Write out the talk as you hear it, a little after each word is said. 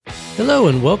Hello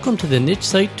and welcome to the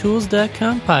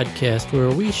NicheSiteTools.com podcast, where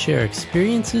we share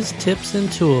experiences, tips,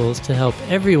 and tools to help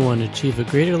everyone achieve a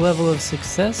greater level of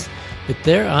success with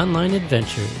their online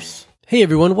adventures. Hey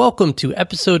everyone, welcome to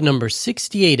episode number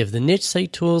 68 of the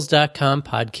NicheSiteTools.com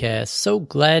podcast. So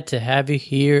glad to have you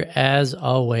here as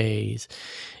always.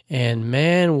 And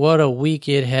man, what a week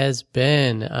it has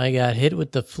been. I got hit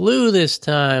with the flu this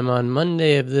time on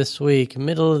Monday of this week.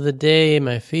 Middle of the day,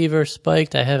 my fever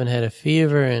spiked. I haven't had a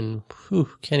fever in,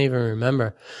 can't even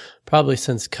remember. Probably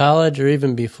since college or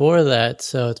even before that.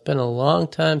 So it's been a long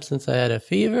time since I had a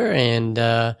fever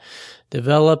and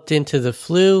developed into the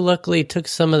flu. Luckily, took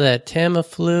some of that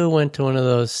Tamiflu, went to one of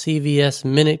those CVS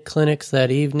Minute clinics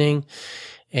that evening.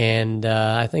 And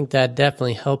I think that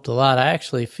definitely helped a lot. I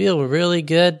actually feel really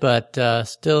good, but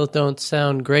still don't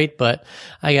sound great. But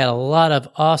I got a lot of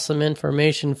awesome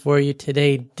information for you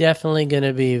today. Definitely going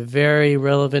to be very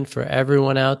relevant for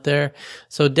everyone out there.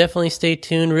 So definitely stay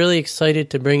tuned. Really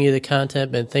excited to bring you the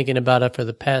content. Been thinking about it for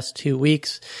the past 2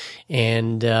 weeks.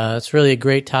 And it's really a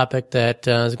great topic that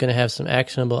is going to have some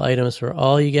actionable items for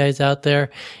all you guys out there.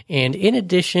 And in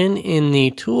addition, in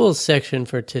the tools section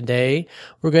for today,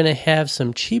 we're going to have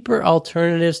some cheaper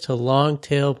alternatives to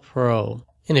Longtail Pro.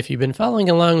 And if you've been following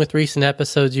along with recent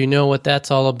episodes, you know what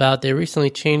that's all about. They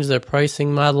recently changed their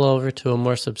pricing model over to a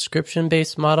more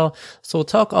subscription-based model. So we'll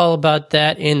talk all about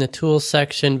that in the tools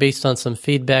section based on some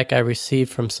feedback I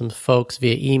received from some folks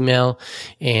via email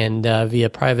and via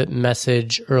private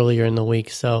message earlier in the week.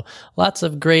 So lots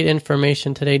of great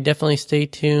information today. Definitely stay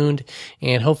tuned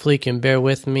and hopefully you can bear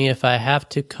with me. If I have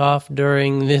to cough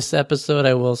during this episode,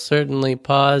 I will certainly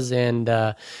pause and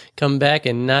come back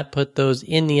and not put those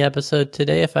in the episode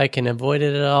today if I can avoid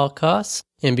it at all costs.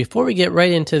 And before we get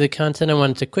right into the content, I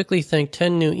wanted to quickly thank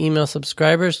 10 new email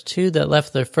subscribers, 2 that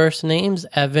left their first names,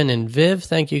 Evan and Viv.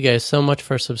 Thank you guys so much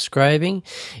for subscribing.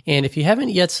 And if you haven't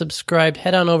yet subscribed,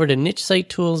 head on over to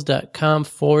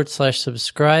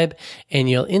nichesitetools.com/subscribe, and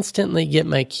you'll instantly get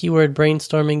my keyword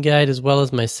brainstorming guide as well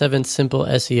as my 7 simple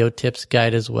SEO tips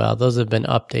guide as well. Those have been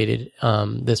updated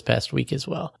this past week as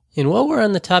well. And while we're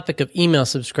on the topic of email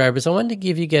subscribers, I wanted to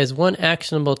give you guys one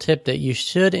actionable tip that you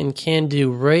should and can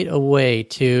do right away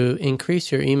to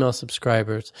increase your email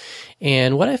subscribers.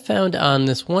 And what I found on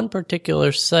this one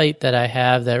particular site that I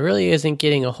have that really isn't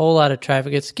getting a whole lot of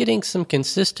traffic, it's getting some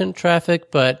consistent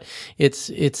traffic, but it's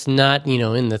not,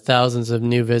 in the thousands of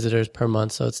new visitors per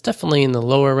month. So it's definitely in the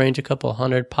lower range, a couple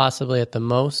hundred, possibly at the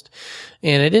most.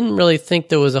 And I didn't really think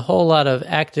there was a whole lot of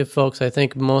active folks. I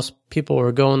think most people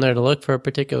were going there to look for a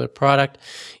particular product,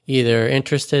 either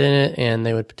interested in it and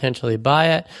they would potentially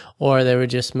buy it, or they would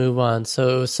just move on.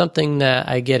 So it was something that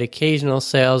I get occasional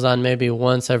sales on, maybe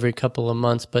once every couple of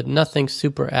months, but nothing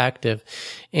super active.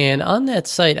 And on that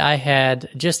site, I had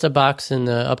just a box in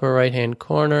the upper right-hand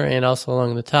corner and also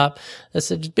along the top that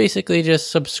said basically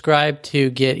just subscribe to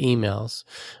get emails.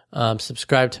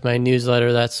 Subscribe to my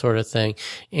newsletter, that sort of thing.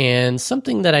 And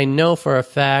something that I know for a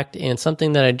fact and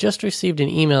something that I just received an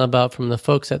email about from the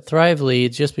folks at Thrive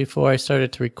Leads just before I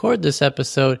started to record this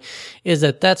episode is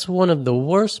that that's one of the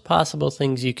worst possible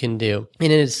things you can do.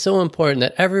 And it is so important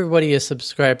that everybody is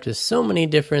subscribed to so many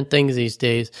different things these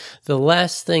days. The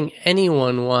last thing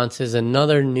anyone wants is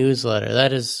another newsletter.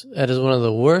 That is one of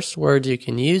the worst words you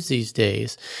can use these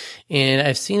days. And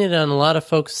I've seen it on a lot of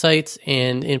folks' sites,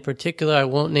 and in particular, I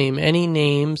won't name any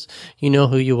names. You know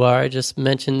who you are. I just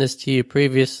mentioned this to you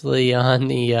previously on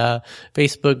the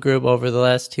Facebook group over the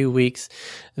last 2 weeks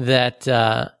that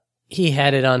he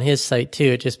had it on his site too.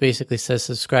 It just basically says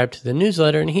subscribe to the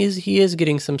newsletter, and he is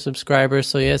getting some subscribers,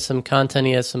 so he has some content,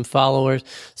 he has some followers.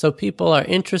 So people are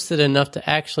interested enough to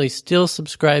actually still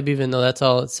subscribe, even though that's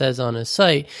all it says on his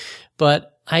site. But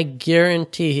I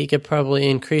guarantee he could probably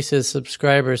increase his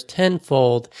subscribers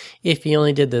tenfold if he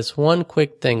only did this one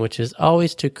quick thing, which is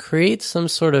always to create some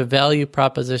sort of value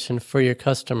proposition for your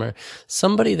customer.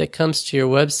 Somebody that comes to your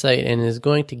website and is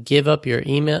going to give up their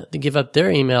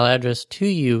email address to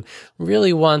you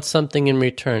really wants something in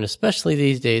return, especially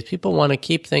these days. People want to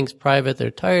keep things private. They're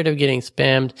tired of getting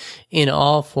spammed in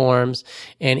all forms,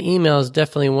 and email is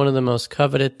definitely one of the most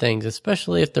coveted things,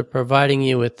 especially if they're providing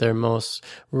you with their most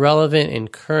relevant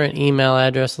and current email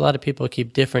address. A lot of people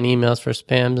keep different emails for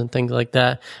spams and things like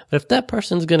that. But if that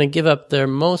person's going to give up their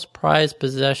most prized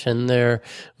possession, their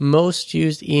most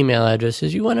used email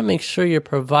addresses, you want to make sure you're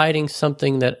providing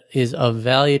something that is of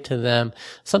value to them,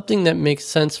 something that makes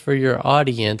sense for your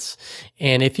audience.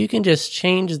 And if you can just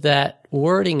change that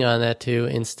wording on that to,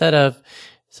 instead of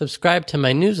subscribe to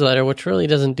my newsletter, which really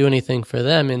doesn't do anything for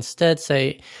them, instead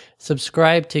say,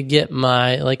 subscribe to get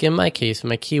my, like in my case,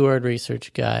 my keyword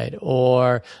research guide,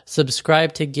 or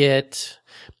subscribe to get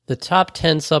the top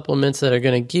 10 supplements that are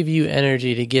going to give you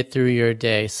energy to get through your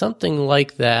day. Something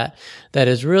like that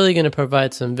is really going to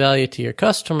provide some value to your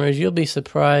customers. You'll be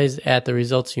surprised at the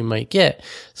results you might get.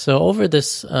 So over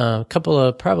this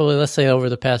probably let's say over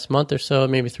the past month or so,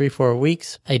 maybe 3-4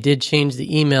 weeks, I did change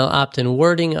the email opt-in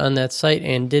wording on that site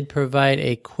and did provide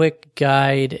a quick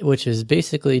guide, which is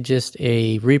basically just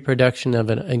a reproduction of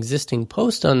an existing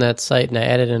post on that site. And I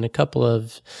added in a couple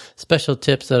of special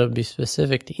tips that will be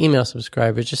specific to email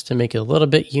subscribers just to make it a little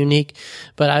bit unique.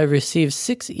 But I've received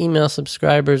 6 email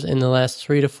subscribers in the last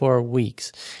 3 to 4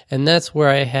 weeks. And that's where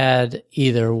I had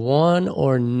either 1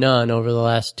 or none over the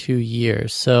last 2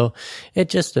 years. So it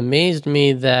just amazed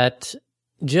me that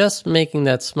just making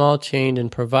that small change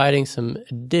and providing some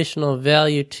additional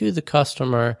value to the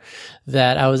customer,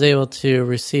 that I was able to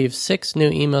receive 6 new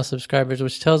email subscribers,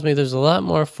 which tells me there's a lot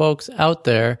more folks out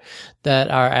there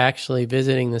that are actually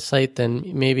visiting the site than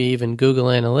maybe even Google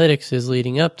Analytics is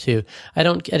leading up to. I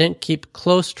didn't keep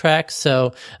close track,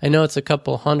 so I know it's a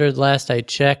couple hundred last I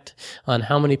checked on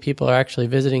how many people are actually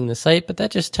visiting the site, but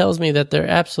that just tells me that there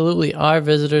absolutely are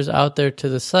visitors out there to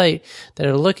the site that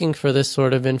are looking for this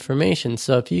sort of information.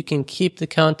 So if you can keep the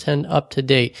content up to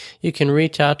date, you can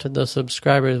reach out to those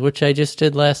subscribers, which I just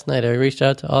did last night. I reached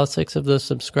out to all 6 of those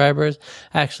subscribers,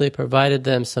 actually provided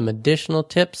them some additional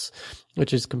tips,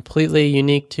 which is completely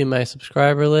unique to my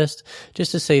subscriber list,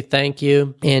 just to say thank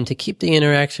you and to keep the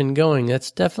interaction going.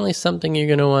 That's definitely something you're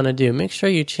going to want to do. Make sure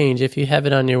you change, if you have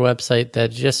it on your website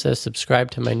that just says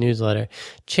subscribe to my newsletter,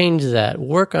 change that.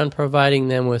 Work on providing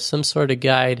them with some sort of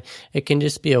guide. It can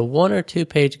just be a 1 or 2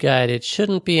 page guide. It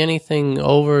shouldn't be anything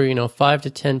over, 5 to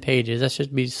 10 pages. That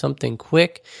should be something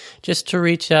quick just to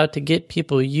reach out to get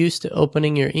people used to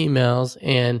opening your emails.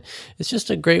 And it's just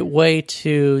a great way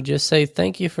to just say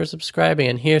thank you for subscribing,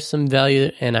 and here's some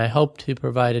value, and I hope to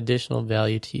provide additional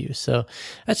value to you. So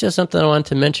that's just something I wanted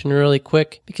to mention really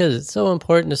quick, because it's so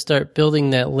important to start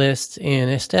building that list and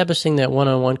establishing that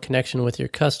one-on-one connection with your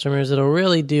customers. It'll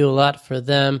really do a lot for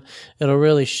them. It'll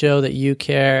really show that you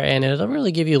care, and it'll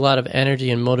really give you a lot of energy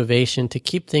and motivation to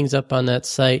keep things up on that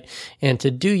site and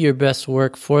to do your best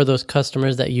work for those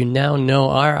customers that you now know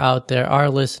are out there,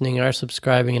 are listening, are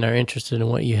subscribing, and are interested in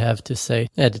what you have to say.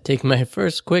 I had to take my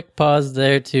first quick pause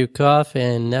there to cough,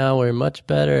 and now we're much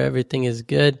better. Everything is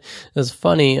good. It was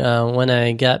funny, when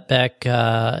I got back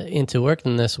into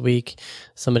working this week,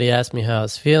 somebody asked me how I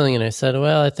was feeling, and I said,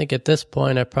 well, I think at this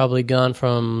point I've probably gone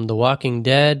from The Walking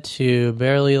Dead to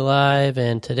Barely Alive,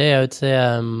 and today I would say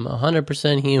I'm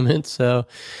 100% human. So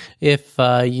if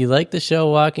you like the show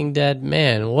Walking Dead,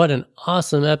 man, what an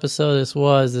awesome episode this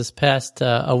was this past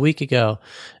a week ago.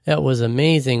 That was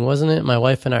amazing, wasn't it? My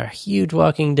wife and I are huge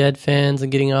Walking Dead fans,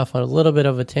 and getting off on a little bit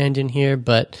of a tangent here,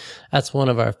 but that's one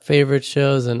of our favorite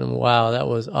shows, and wow, that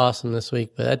was awesome this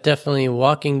week. But that definitely,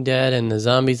 Walking Dead and the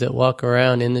zombies that walk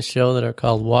around in the show that are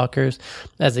called walkers,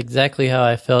 that's exactly how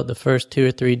I felt the first 2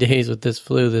 or 3 days with this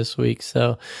flu this week.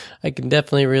 So I can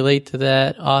definitely relate to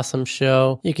that. Awesome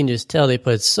show. You can just tell they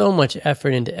put so much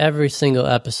effort into every single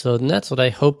episode, and that's what I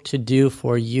hope to do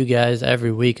for you guys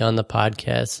every week on the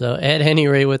podcast. So at any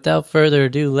rate, without further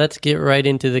ado, let's get right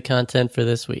into the content for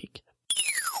this week.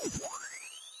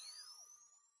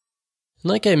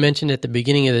 Like I mentioned at the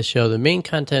beginning of the show, the main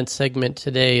content segment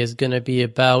today is going to be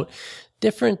about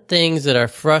different things that are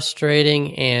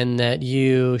frustrating and that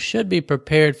you should be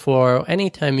prepared for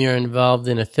anytime you're involved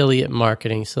in affiliate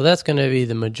marketing. So that's going to be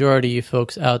the majority of you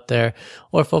folks out there,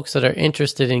 or folks that are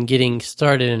interested in getting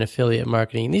started in affiliate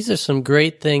marketing. These are some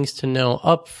great things to know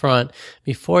up front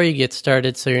before you get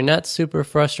started, so you're not super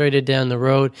frustrated down the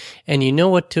road and you know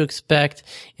what to expect.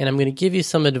 And I'm going to give you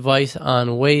some advice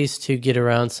on ways to get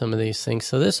around some of these things.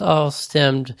 So this all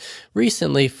stemmed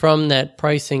recently from that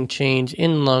pricing change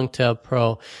in Longtail Pro.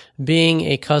 Being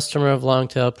a customer of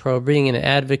Longtail Pro, being an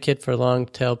advocate for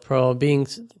Longtail Pro, being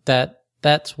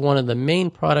that's one of the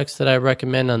main products that I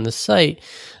recommend on the site,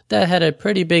 that had a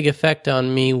pretty big effect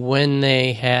on me when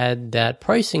they had that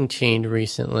pricing change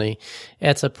recently.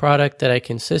 It's a product that I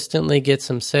consistently get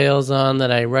some sales on,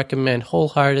 that I recommend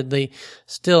wholeheartedly.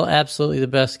 Still absolutely the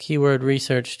best keyword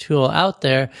research tool out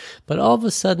there, but all of a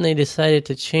sudden they decided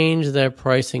to change their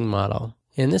pricing model.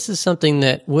 And this is something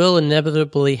that will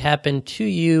inevitably happen to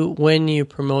you when you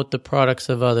promote the products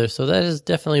of others. So that is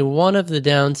definitely one of the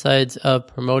downsides of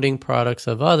promoting products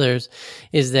of others,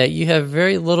 is that you have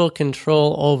very little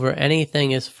control over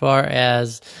anything as far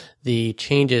as the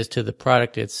changes to the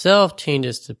product itself,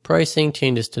 changes to pricing,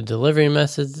 changes to delivery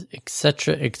methods,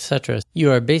 etc., etc. You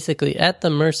are basically at the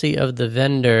mercy of the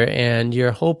vendor, and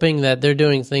you're hoping that they're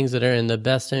doing things that are in the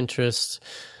best interests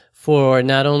for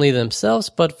not only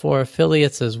themselves, but for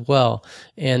affiliates as well.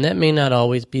 And that may not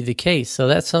always be the case. So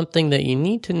that's something that you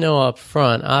need to know up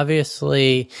front.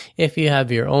 Obviously, if you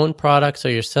have your own products or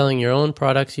you're selling your own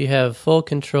products, you have full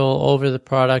control over the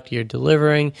product you're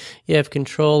delivering. You have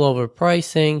control over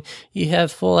pricing. You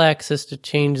have full access to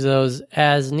change those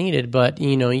as needed. But,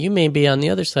 you may be on the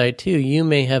other side too. You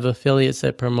may have affiliates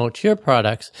that promote your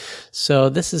products. So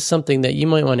this is something that you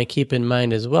might want to keep in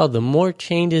mind as well. The more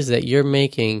changes that you're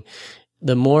making,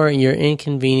 the more you're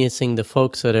inconveniencing the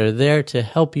folks that are there to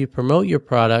help you promote your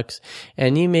products,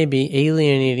 and you may be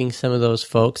alienating some of those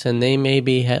folks, and they may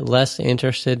be less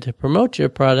interested to promote your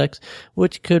products,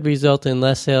 which could result in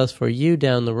less sales for you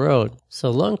down the road. So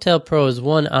Longtail Pro is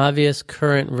one obvious,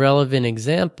 current, relevant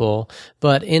example,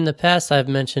 but in the past I've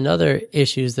mentioned other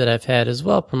issues that I've had as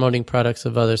well promoting products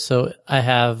of others. So I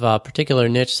have a particular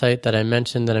niche site that I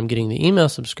mentioned that I'm getting the email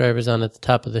subscribers on at the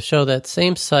top of the show. That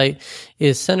same site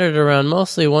is centered around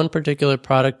mostly one particular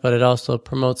product, but it also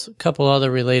promotes a couple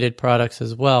other related products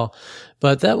as well.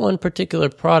 But that one particular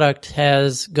product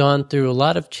has gone through a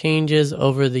lot of changes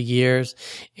over the years,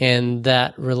 and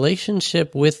that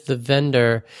relationship with the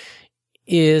vendor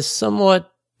is somewhat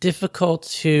difficult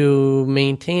to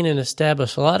maintain and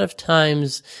establish. A lot of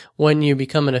times when you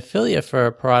become an affiliate for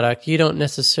a product, you don't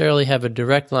necessarily have a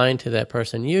direct line to that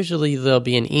person. Usually there'll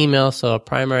be an email, so a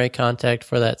primary contact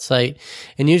for that site.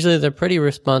 And usually they're pretty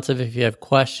responsive if you have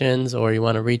questions or you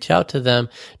want to reach out to them.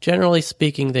 Generally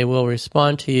speaking, they will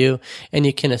respond to you, and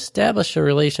you can establish a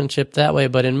relationship that way.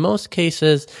 But in most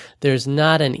cases, there's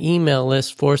not an email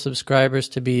list for subscribers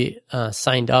to be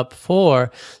signed up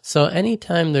for. So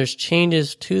anytime there's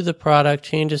changes to the product,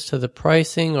 changes to the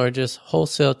pricing, or just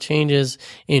wholesale changes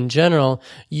in general,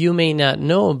 you may not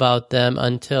know about them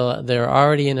until they're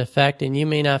already in effect, and you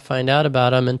may not find out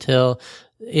about them until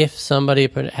if somebody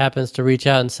happens to reach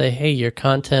out and say, hey, your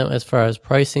content as far as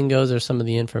pricing goes or some of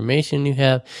the information you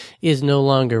have is no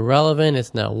longer relevant,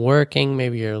 it's not working,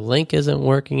 maybe your link isn't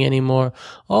working anymore.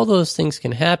 All those things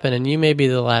can happen, and you may be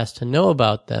the last to know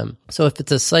about them. So if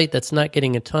it's a site that's not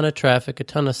getting a ton of traffic, a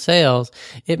ton of sales,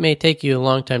 it may take you a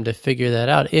long time to figure that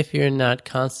out if you're not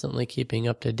constantly keeping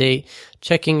up to date,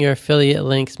 checking your affiliate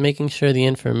links, making sure the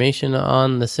information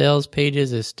on the sales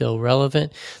pages is still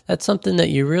relevant. That's something that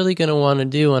you're really going to want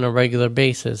to do on a regular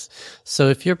basis. So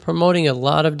if you're promoting a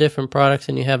lot of different products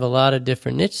and you have a lot of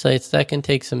different niche sites, that can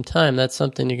take some time. That's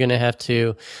something you're going to have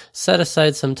to set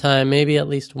aside some time, maybe at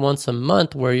least once a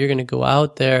month, where you're going to go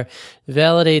out there,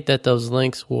 validate that those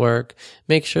links work,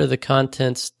 make sure the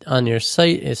content on your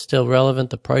site is still relevant,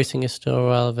 the pricing is still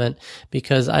relevant,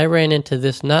 because I ran into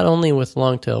this not only with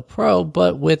Longtail Pro,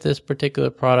 but with this particular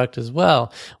product as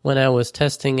well. When I was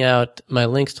testing out my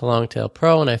links to Longtail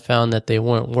Pro and I found that they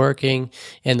weren't working,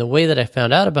 and the way that I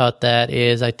found out about that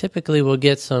is I typically will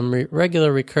get some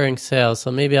regular recurring sales.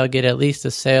 So maybe I'll get at least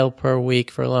a sale per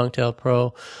week for Longtail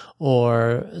Pro,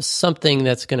 or something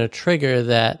that's going to trigger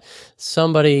that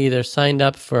somebody either signed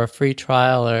up for a free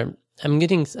trial, or I'm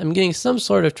getting some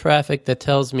sort of traffic that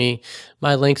tells me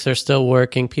my links are still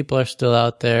working, people are still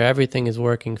out there, everything is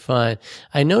working fine.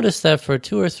 I noticed that for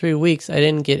 2 or 3 weeks, I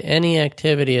didn't get any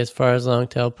activity as far as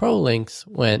Longtail Pro links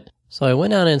went. So I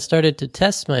went out and started to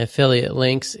test my affiliate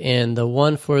links, and the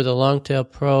one for the Longtail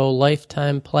Pro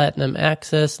Lifetime Platinum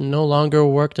Access no longer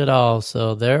worked at all.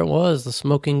 So there it was, the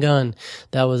smoking gun.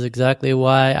 That was exactly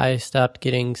why I stopped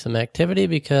getting some activity,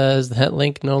 because that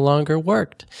link no longer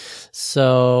worked.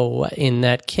 So in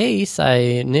that case, I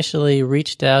initially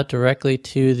reached out directly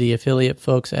to the affiliate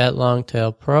folks at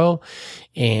Longtail Pro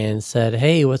and said,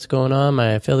 hey, what's going on?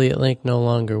 My affiliate link no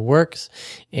longer works.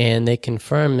 And they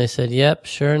confirmed. They said, yep,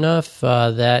 sure enough,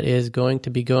 that is going to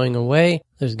be going away.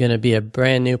 There's going to be a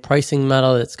brand new pricing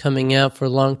model that's coming out for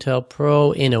Longtail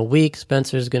Pro in a week.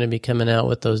 Spencer's going to be coming out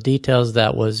with those details.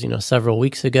 That was, several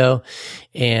weeks ago.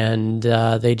 And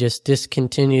they just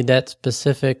discontinued that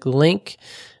specific link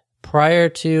prior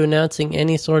to announcing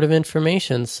any sort of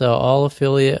information. So all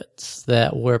affiliates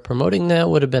that were promoting that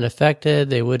would have been affected.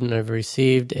 They wouldn't have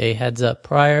received a heads up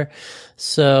prior.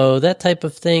 So that type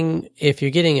of thing, if you're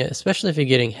getting it, especially if you're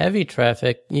getting heavy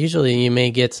traffic, usually you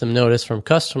may get some notice from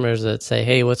customers that say,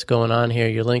 hey, what's going on here?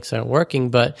 Your links aren't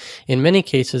working. But in many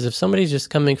cases, if somebody's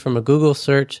just coming from a Google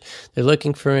search, they're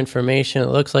looking for information, it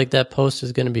looks like that post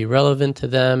is going to be relevant to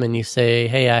them, and you say,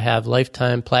 hey, I have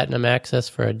lifetime platinum access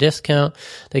for a discount.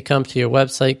 They come jump to your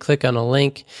website, click on a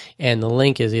link, and the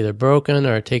link is either broken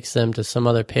or it takes them to some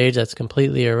other page that's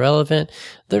completely irrelevant,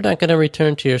 they're not going to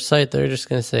return to your site. They're just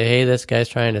going to say, hey, this guy's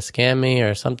trying to scam me,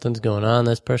 or something's going on.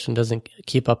 This person doesn't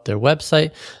keep up their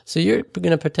website. So you're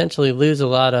going to potentially lose a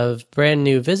lot of brand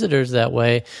new visitors that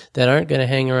way that aren't going to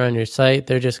hang around your site.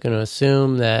 They're just going to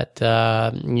assume that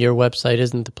your website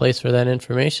isn't the place for that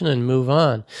information and move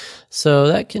on. So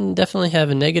that can definitely have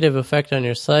a negative effect on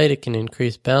your site. It can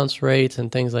increase bounce rates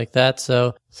and things like that.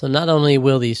 So not only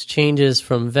will these changes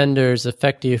from vendors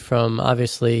affect you from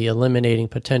obviously eliminating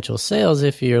potential sales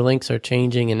if your links are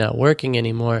changing and not working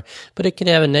anymore, but it can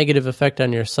have a negative effect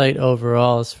on your site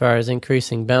overall as far as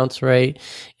increasing bounce rate,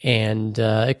 and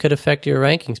it could affect your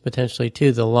rankings potentially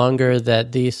too. The longer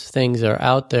that these things are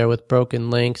out there with broken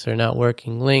links or not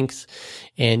working links,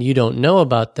 and you don't know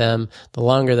about them, the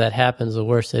longer that happens, the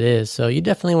worse it is. So you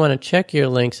definitely want to check your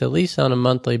links at least on a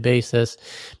monthly basis.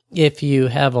 If you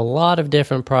have a lot of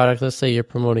different products, let's say you're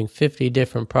promoting 50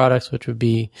 different products, which would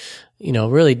be,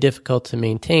 really difficult to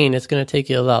maintain, it's going to take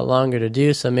you a lot longer to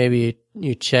do. So maybe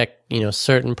you check,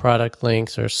 certain product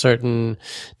links or certain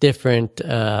different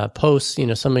posts,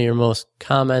 some of your most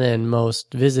common and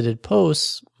most visited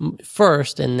posts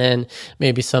first, and then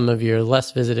maybe some of your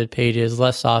less visited pages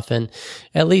less often.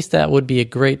 At least that would be a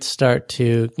great start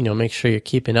to, make sure you're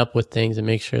keeping up with things and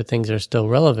make sure things are still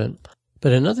relevant.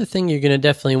 But another thing you're going to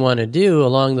definitely want to do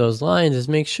along those lines is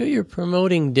make sure you're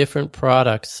promoting different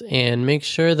products, and make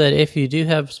sure that if you do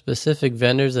have specific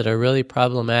vendors that are really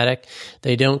problematic,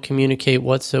 they don't communicate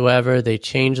whatsoever, they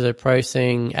change their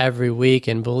pricing every week.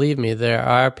 And believe me, there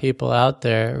are people out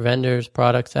there, vendors,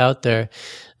 products out there,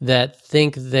 that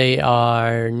think they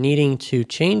are needing to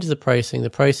change the pricing. The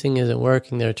pricing isn't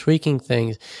working. They're tweaking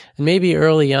things. And maybe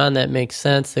early on that makes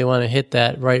sense. They want to hit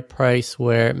that right price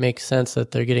where it makes sense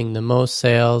that they're getting the most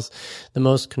sales, the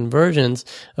most conversions.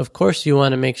 Of course, you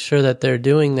want to make sure that they're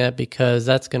doing that because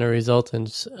that's going to result in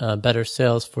better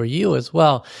sales for you as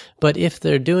well. But if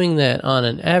they're doing that on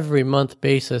an every month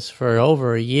basis for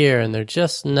over a year and they're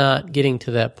just not getting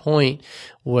to that point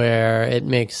where it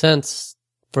makes sense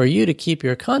for you to keep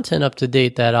your content up to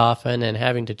date that often and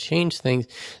having to change things,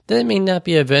 that may not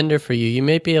be a vendor for you. You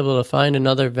may be able to find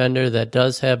another vendor that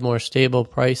does have more stable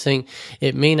pricing.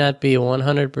 It may not be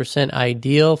 100%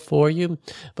 ideal for you,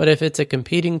 but if it's a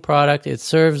competing product, it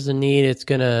serves the need, it's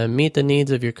going to meet the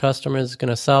needs of your customers, it's going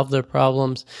to solve their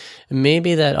problems.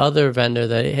 Maybe that other vendor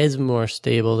that is more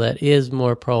stable, that is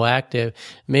more proactive,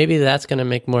 maybe that's going to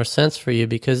make more sense for you,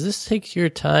 because this takes your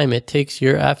time, it takes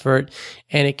your effort,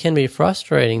 and it can be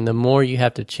frustrating. The more you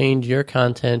have to change your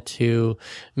content to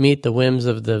meet the whims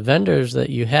of the vendors that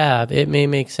you have, it may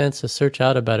make sense to search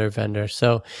out a better vendor.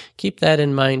 So keep that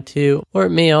in mind too. Or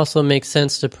it may also make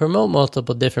sense to promote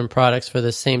multiple different products for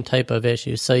the same type of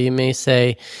issue. So you may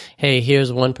say, hey,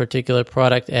 here's one particular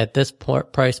product at this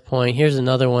price point. Here's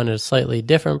another one at a slightly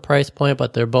different price point,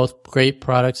 but they're both great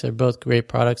products. They're both great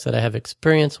products that I have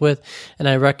experience with, and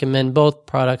I recommend both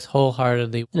products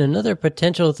wholeheartedly. And another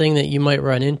potential thing that you might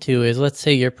run into is, let's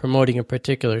say you're promoting a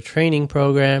particular training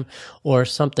program or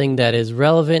something that is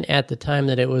relevant at the time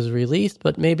that it was released,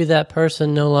 but maybe that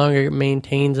person no longer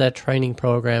maintains that training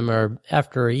program, or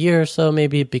after a year or so,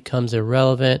 maybe it becomes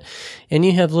irrelevant and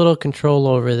you have little control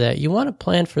over that. You want to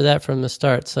plan for that from the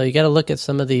start. So you got to look at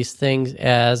some of these things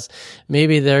as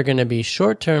maybe they're going to be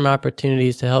short-term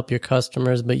opportunities to help your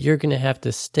customers, but you're going to have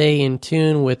to stay in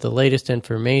tune with the latest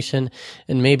information,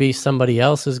 and maybe somebody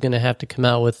else is going to have to come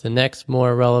out with the next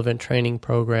more relevant training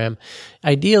program.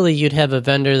 Ideally, you'd have a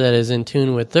vendor that is in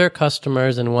tune with their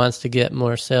customers and wants to get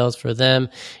more sales for them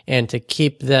and to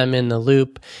keep them in the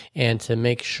loop and to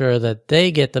make sure that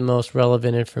they get the most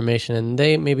relevant information,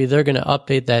 and maybe they're going to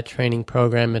update that training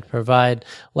program and provide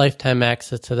lifetime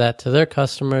access to that to their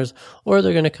customers, or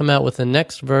they're going to come out with the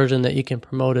next version that you can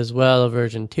promote as well, a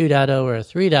version 2.0 or a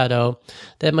 3.0.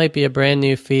 That might be a brand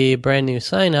new fee, brand new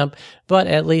sign up, but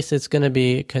at least it's going to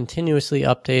be continuously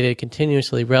updated,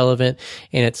 continuously relevant,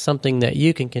 and it's something that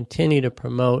you can continue to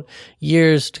promote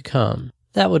years to come.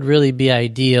 That would really be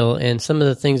ideal. And some of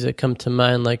the things that come to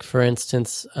mind, like for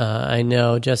instance, I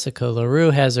know Jessica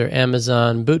LaRue has her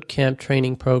Amazon Bootcamp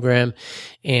training program,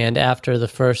 and after the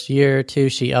first year or two,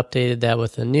 she updated that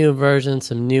with a new version,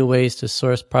 some new ways to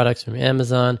source products from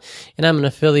Amazon. And I'm an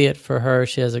affiliate for her.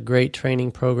 She has a great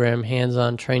training program,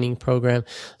 hands-on training program.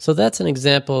 So that's an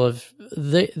example of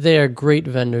they are great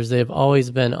vendors. They've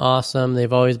always been awesome.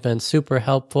 They've always been super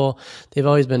helpful. They've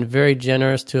always been very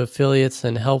generous to affiliates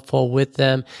and helpful with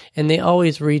them, and they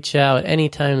always reach out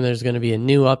anytime there's going to be a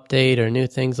new update or new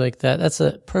things like that. That's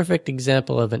a perfect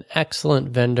example of an excellent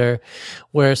vendor,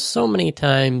 where so many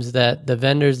times that the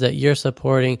vendors that you're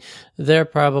supporting, they're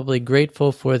probably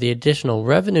grateful for the additional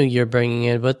revenue you're bringing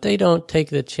in, but they don't take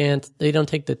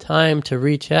the time to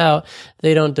reach out.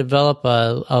 They don't develop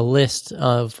a list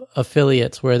of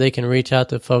affiliates where they can reach out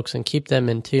to folks and keep them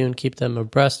in tune, keep them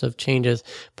abreast of changes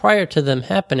prior to them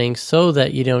happening so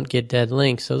that you don't get dead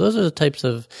links. So those are the types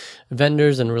of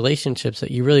vendors and relationships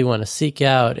that you really want to seek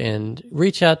out and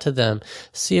reach out to them.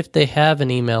 See if they have an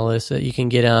email list that you can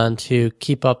get on to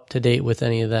keep up to date with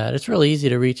any of that. It's really easy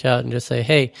to reach out and just say,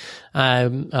 hey,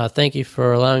 thank you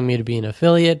for allowing me to be an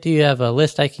affiliate. Do you have a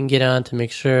list I can get on to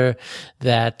make sure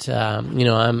that,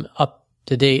 I'm up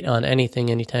to date on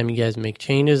anytime you guys make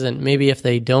changes? And maybe if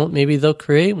they don't, maybe they'll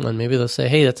create one. Maybe they'll say,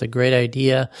 hey, that's a great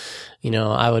idea.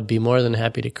 I would be more than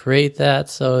happy to create that.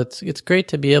 So it's great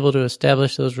to be able to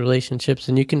establish those relationships,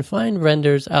 and you can find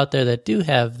vendors out there that do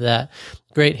have that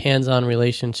great hands-on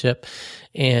relationship.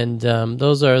 And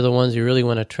those are the ones you really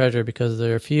want to treasure because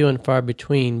they're few and far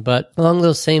between. But along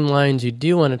those same lines, you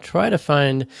do want to try to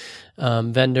find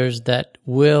vendors that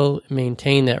will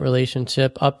maintain that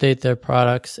relationship, update their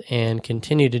products, and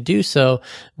continue to do so.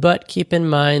 But keep in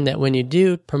mind that when you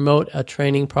do promote a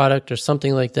training product or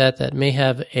something like that, that may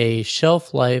have a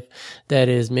shelf life that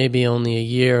is maybe only a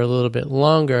year or a little bit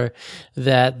longer,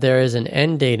 that there is an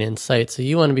end date in sight. So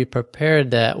you want to be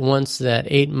prepared that once that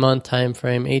 8-month time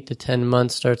frame, 8 to 10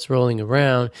 months starts rolling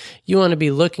around, you want to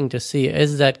be looking to see,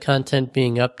 is that content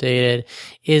being updated?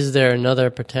 Is there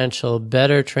another potential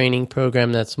better training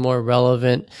program that's more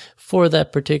relevant for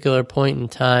that particular point in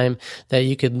time that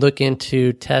you could look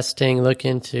into testing, look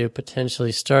into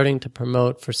potentially starting to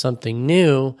promote for something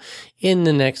new in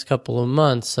the next couple of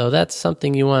months? So that's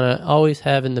something you want to always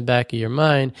have in the back of your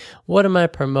mind. What am I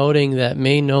promoting that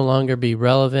may no longer be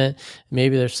relevant?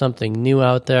 Maybe there's something new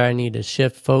out there. I need to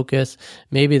shift focus.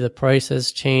 Maybe the price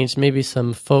has changed. Maybe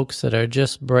some folks that are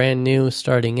just brand new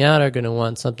starting out are going to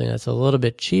want something that's a little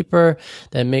bit cheaper,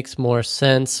 that makes more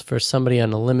sense for somebody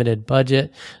on a limited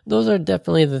budget. Those are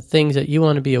definitely the things that you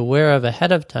want to be aware of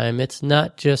ahead of time. It's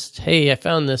not just, hey, I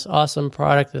found this awesome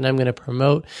product that I'm going to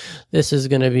promote. This is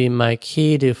going to be my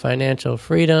key to financial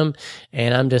freedom,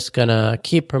 and I'm just going to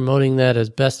keep promoting that as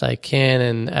best I can,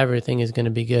 and everything is going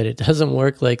to be good. It doesn't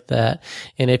work like that.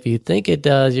 And if you think it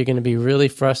does, you're going to be really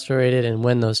frustrated. And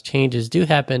when those changes do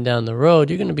happen down the road,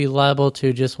 you're going to be liable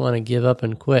to just want to give up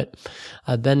and quit.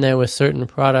 I've been there with certain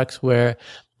products where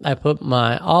I put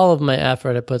all of my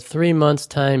effort. I put 3 months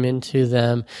time into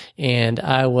them, and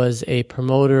I was a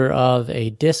promoter of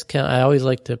a discount. I always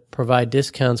like to provide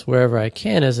discounts wherever I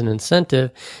can as an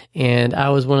incentive. And I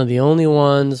was one of the only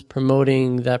ones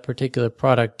promoting that particular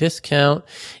product discount.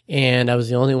 And I was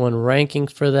the only one ranking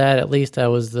for that. At least I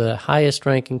was the highest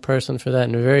ranking person for that.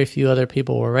 And very few other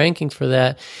people were ranking for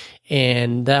that.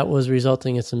 And that was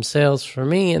resulting in some sales for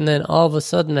me. And then all of a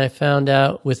sudden I found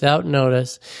out without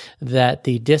notice that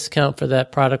the discount for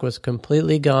that product was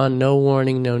completely gone, no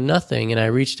warning, no nothing. And I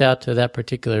reached out to that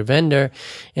particular vendor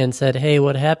and said, hey,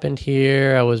 what happened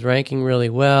here? I was ranking really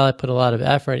well. I put a lot of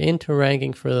effort into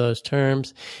ranking for those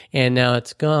terms, and now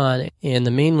it's gone. And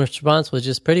the main response was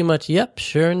just pretty much, yep,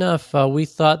 sure enough, we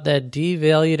thought that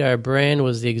devalued our brand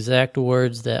was the exact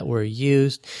words that were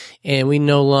used. And we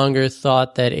no longer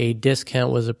thought that a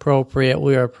discount was appropriate.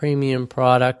 We are a premium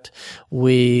product.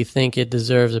 We think it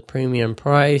deserves a premium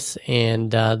price, and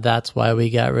that's why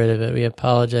we got rid of it. We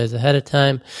apologize ahead of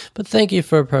time, but thank you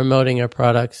for promoting our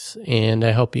products, and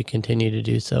I hope you continue to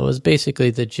do so. It was basically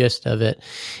the gist of it,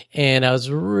 and I was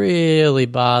really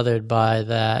bothered by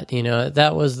that.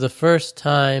 That was the first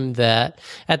time that,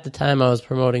 at the time, I was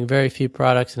promoting very few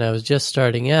products, and I was just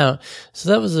starting out, so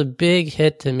that was a big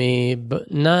hit to me,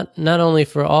 but not only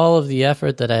for all of the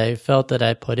effort that I felt that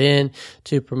I put in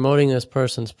to promoting this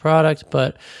person's product,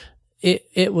 but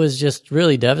it was just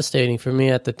really devastating for me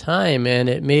at the time, and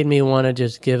it made me want to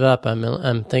just give up.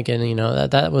 I'm thinking,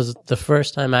 that was the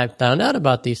first time I found out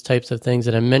about these types of things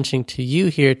that I'm mentioning to you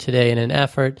here today in an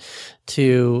effort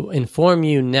to inform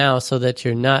you now so that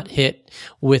you're not hit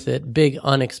with a big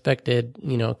unexpected,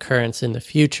 occurrence in the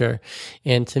future.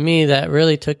 And to me, that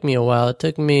really took me a while. It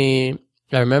took me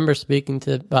I remember speaking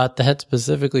about that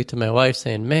specifically to my wife,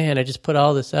 saying, man, I just put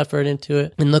all this effort into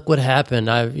it and look what happened.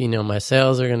 My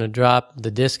sales are going to drop.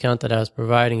 The discount that I was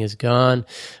providing is gone.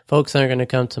 Folks aren't going to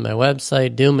come to my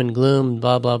website, doom and gloom,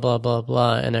 blah, blah, blah, blah,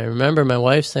 blah. And I remember my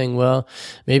wife saying, well,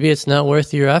 maybe it's not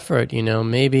worth your effort.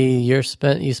 Maybe you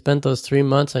spent those 3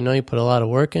 months. I know you put a lot of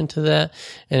work into that.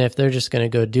 And if they're just going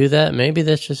to go do that, maybe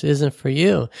this just isn't for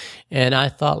you. And I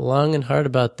thought long and hard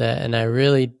about that. And I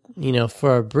really,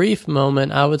 for a brief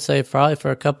moment, I would say probably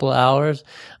for a couple of hours,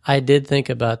 I did think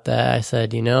about that. I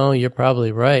said, you're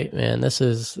probably right, man. This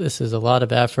is a lot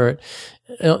of effort.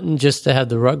 Just to have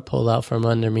the rug pulled out from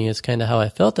under me is kind of how I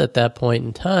felt at that point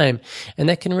in time. And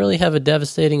that can really have a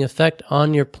devastating effect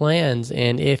on your plans.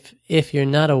 And if you're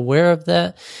not aware of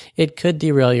that, it could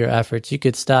derail your efforts. You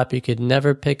could stop. You could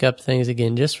never pick up things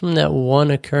again just from that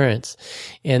one occurrence.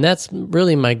 And that's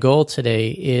really my goal today,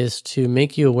 is to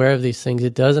make you aware of these things.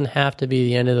 It doesn't have to be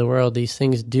the end of the world. These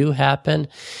things do happen.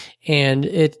 And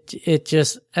it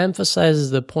just emphasizes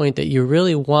the point that you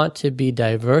really want to be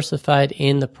diversified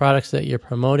in the products that you're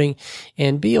promoting,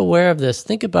 and be aware of this.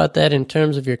 Think about that in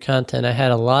terms of your content. I had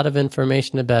a lot of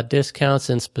information about discounts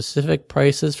and specific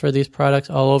prices for these products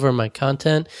all over my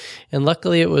content. And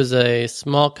luckily it was a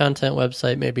small content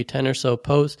website, maybe 10 or so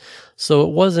posts. So it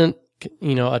wasn't,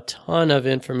 a ton of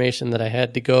information that I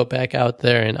had to go back out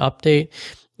there and update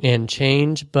and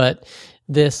change. But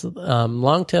this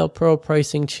Longtail Pro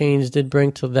pricing change did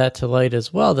bring to light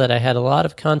as well, that I had a lot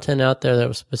of content out there that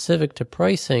was specific to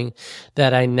pricing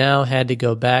that I now had to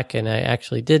go back, and I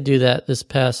actually did do that this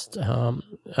past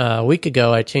week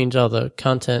ago. I changed all the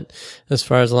content as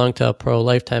far as Longtail Pro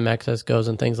lifetime access goes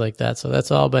and things like that. So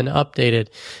that's all been updated.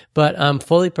 But I'm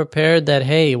fully prepared that,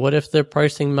 hey, what if their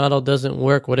pricing model doesn't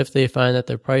work? What if they find that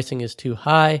their pricing is too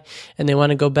high and they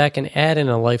want to go back and add in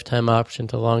a lifetime option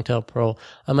to Longtail Pro?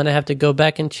 I'm going to have to go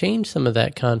back and change some of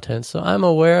that content. So I'm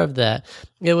aware of that.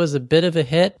 It was a bit of a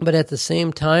hit, but at the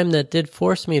same time, that did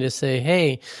force me to say,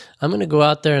 hey, I'm going to go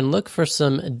out there and look for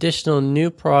some additional new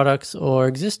products or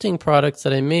existing products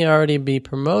that I may already be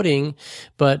promoting,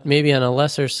 but maybe on a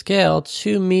lesser scale,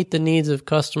 to meet the needs of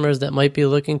customers that might be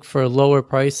looking for lower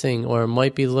pricing or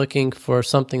might be looking for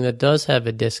something that does have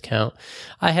a discount.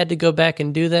 I had to go back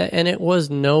and do that, and it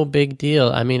was no big deal.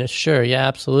 I mean, sure, yeah,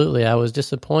 absolutely. I was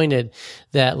disappointed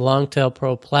that Longtail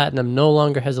Pro Platinum no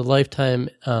longer has a lifetime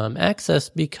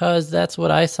access, because that's what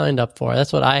I signed up for.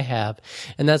 That's what I have.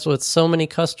 And that's what so many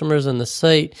customers on the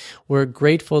site were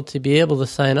grateful to be able to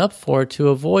sign up for, to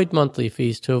avoid monthly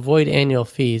fees, to avoid annual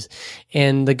fees.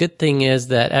 And the good thing is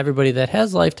that everybody that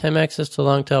has lifetime access to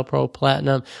Longtail Pro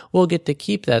Platinum will get to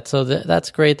keep that. So that's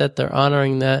great that they're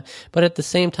honoring that. But at the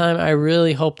same time, I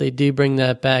really hope they do bring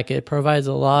that back. It provides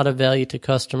a lot of value to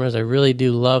customers. I really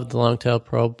do love the Longtail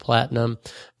Pro Platinum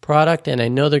product, and I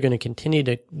know they're going to continue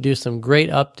to do some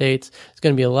great updates. There's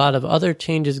going to be a lot of other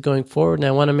changes going forward, and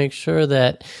I want to make sure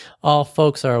that all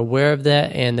folks are aware of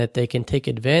that and that they can take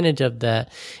advantage of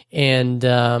that. And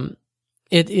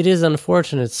it is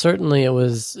unfortunate. Certainly, it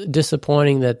was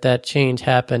disappointing that change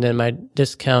happened and my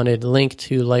discounted link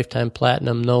to Lifetime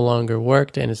Platinum no longer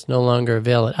worked and it's no longer a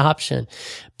valid option.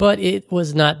 But it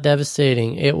was not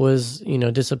devastating. It was,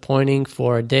 disappointing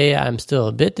for a day. I'm still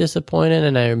a bit disappointed,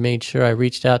 and I made sure I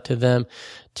reached out to them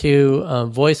to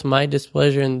voice my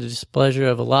displeasure and the displeasure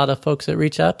of a lot of folks that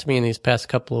reach out to me in these past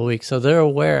couple of weeks. So they're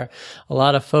aware. A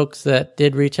lot of folks that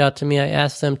did reach out to me, I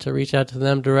asked them to reach out to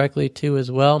them directly too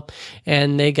as well,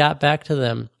 and they got back to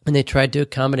them. And they tried to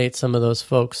accommodate some of those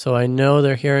folks. So I know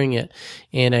they're hearing it.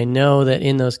 And I know that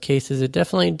in those cases, it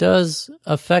definitely does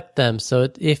affect them. So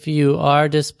if you are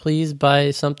displeased by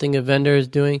something a vendor is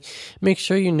doing, make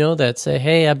sure you know that. Say,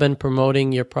 hey, I've been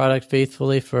promoting your product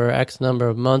faithfully for X number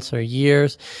of months or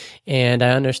years, and I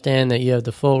understand that you have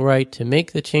the full right to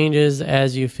make the changes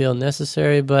as you feel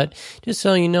necessary. But just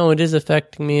so you know, it is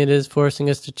affecting me. It is forcing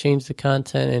us to change the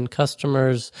content, and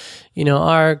customers,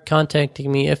 are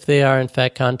contacting me, if they are in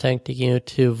fact contacting you,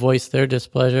 to voice their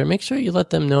displeasure. Make sure you let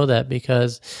them know that,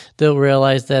 because they'll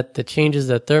realize that the changes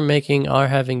that they're making are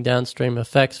having downstream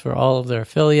effects for all of their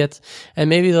affiliates, and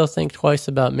maybe they'll think twice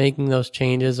about making those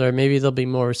changes, or maybe they'll be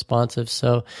more responsive.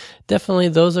 So definitely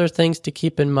those are things to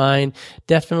keep in mind.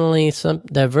 Definitely some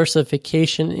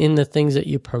diversification in the things that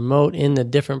you promote in the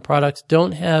different products.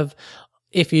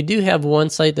 If you do have one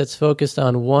site that's focused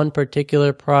on one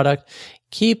particular product,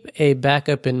 keep a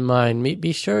backup in mind.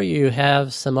 Be sure you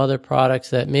have some other products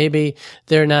that maybe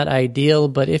they're not ideal,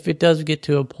 but if it does get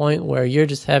to a point where you're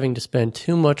just having to spend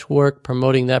too much work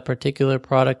promoting that particular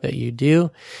product that you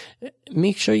do,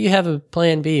 make sure you have a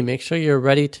plan B. Make sure you're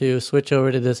ready to switch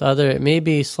over to this other. It may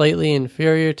be slightly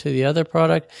inferior to the other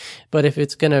product, but if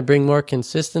it's going to bring more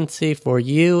consistency for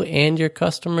you and your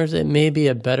customers, it may be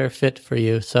a better fit for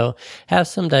you. So have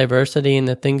some diversity in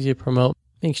the things you promote.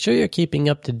 Make sure you're keeping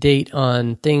up to date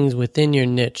on things within your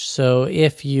niche. So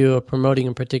if you are promoting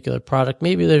a particular product,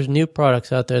 maybe there's new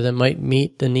products out there that might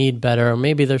meet the need better, or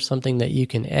maybe there's something that you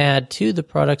can add to the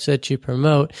products that you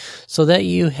promote so that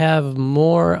you have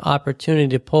more opportunity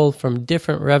to pull from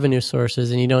different revenue sources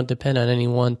and you don't depend on any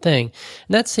one thing.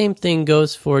 And that same thing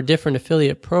goes for different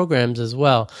affiliate programs as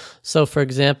well. So for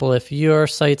example, if your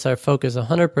sites are focused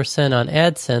 100% on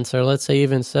AdSense, or let's say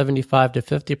even 75 to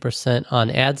 50% on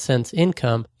AdSense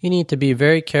income, you need to be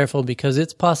very careful because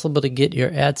it's possible to get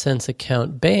your AdSense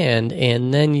account banned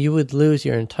and then you would lose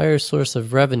your entire source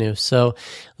of revenue. So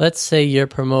let's say you're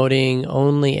promoting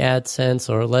only AdSense,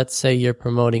 or let's say you're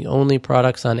promoting only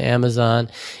products on Amazon,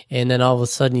 and then all of a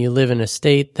sudden you live in a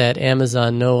state that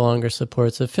Amazon no longer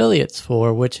supports affiliates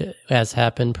for, which has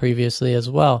happened previously as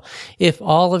well. If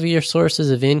all of your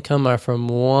sources of income are from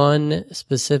one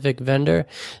specific vendor,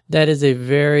 that is a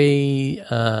very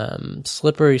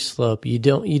slippery slope. You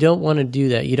don't want to do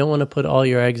that. You don't want to put all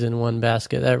your eggs in one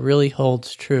basket. That really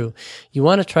holds true. You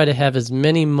want to try to have as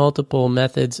many multiple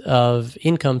methods of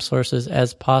income sources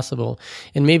as possible.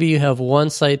 And maybe you have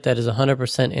one site that is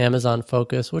 100% Amazon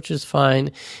focused, which is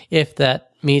fine if that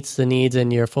meets the needs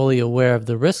and you're fully aware of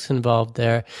the risks involved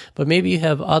there. But maybe you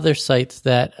have other sites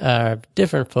that are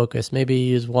different focus. Maybe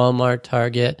you use Walmart,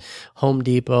 Target, Home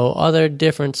Depot, other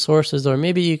different sources, or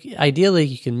maybe ideally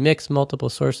you can mix multiple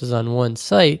sources on one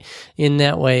site. In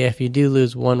that way, if you do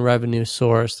lose one revenue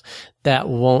source, that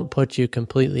won't put you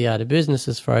completely out of business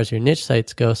as far as your niche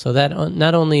sites go. So that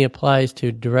not only applies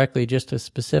to directly just to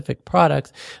specific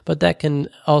products, but that can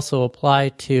also apply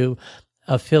to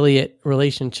affiliate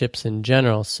relationships in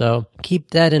general. So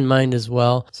keep that in mind as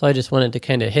well. So I just wanted to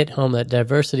kind of hit home that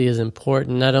diversity is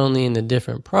important, not only in the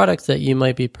different products that you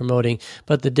might be promoting,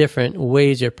 but the different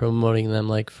ways you're promoting them.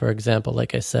 Like, for example,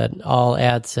 like I said, all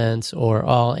AdSense or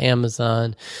all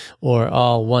Amazon or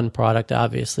all one product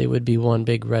obviously would be one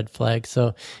big red flag.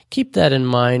 So keep that in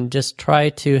mind. Just try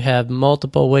to have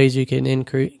multiple ways you can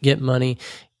get money.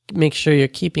 Make sure you're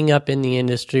keeping up in the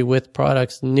industry with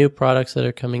products, new products that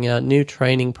are coming out, new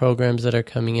training programs that are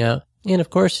coming out. And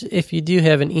of course, if you do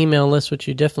have an email list, which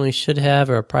you definitely should have,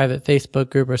 or a private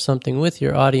Facebook group or something with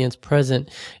your audience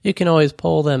present, you can always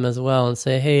poll them as well and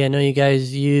say, hey, I know you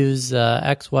guys use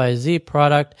XYZ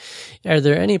product. Are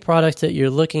there any products that you're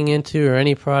looking into or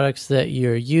any products that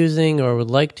you're using or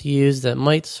would like to use that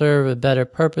might serve a better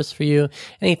purpose for you?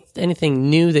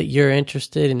 Anything new that you're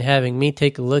interested in having me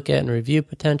take a look at and review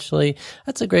potentially?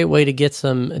 That's a great way to get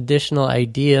some additional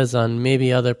ideas on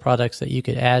maybe other products that you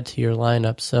could add to your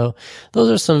lineup. So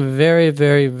those are some very,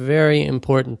 very, very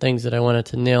important things that I wanted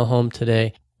to nail home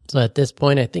today. So at this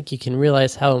point, I think you can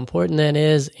realize how important that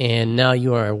is, and now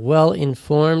you are well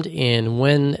informed, and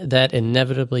when that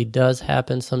inevitably does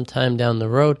happen sometime down the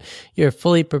road, you're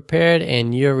fully prepared,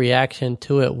 and your reaction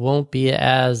to it won't be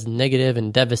as negative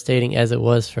and devastating as it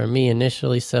was for me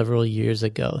initially several years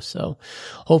ago. So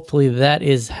hopefully that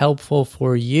is helpful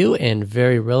for you and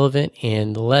very relevant,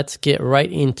 and let's get right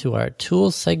into our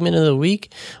tools segment of the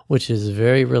week, which is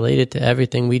very related to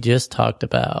everything we just talked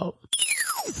about.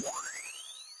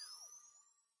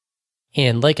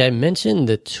 And like I mentioned,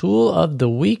 the tool of the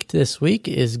week this week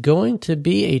is going to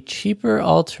be a cheaper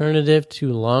alternative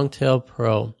to Longtail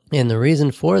Pro. And the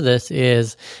reason for this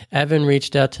is Evan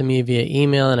reached out to me via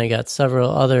email, and I got several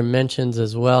other mentions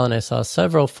as well. And I saw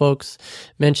several folks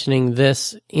mentioning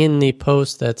this in the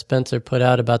post that Spencer put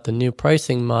out about the new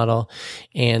pricing model.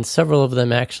 And several of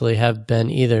them actually have been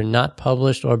either not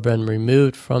published or been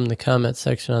removed from the comment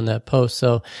section on that post.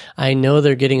 So I know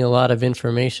they're getting a lot of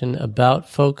information about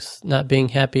folks not being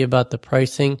happy about the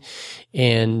pricing.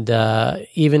 And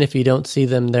even if you don't see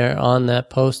them there on that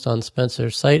post on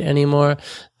Spencer's site anymore,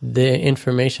 the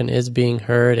information is being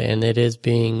heard, and it is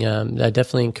being, I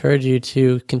definitely encourage you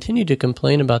to continue to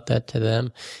complain about that to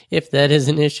them if that is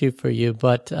an issue for you.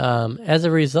 But as a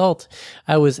result,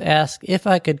 I was asked if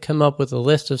I could come up with a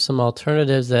list of some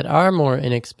alternatives that are more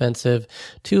inexpensive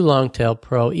to Longtail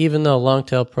Pro, even though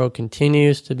Longtail Pro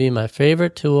continues to be my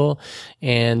favorite tool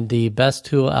and the best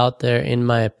tool out there in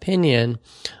my opinion.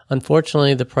 Unfortunately,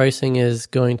 unfortunately, the pricing is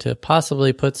going to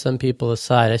possibly put some people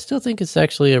aside. I still think it's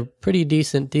actually a pretty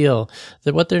decent deal.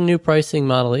 That what their new pricing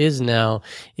model is now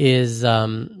is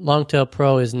Longtail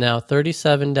Pro is now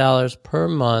 $37 per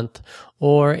month,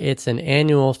 or it's an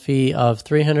annual fee of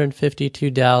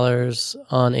 $352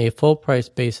 on a full price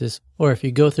basis. Or if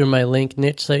you go through my link,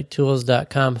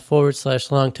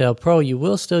 nichesitetoolscom/Longtail Pro, you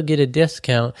will still get a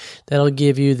discount that'll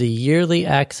give you the yearly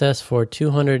access for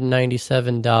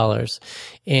 $297.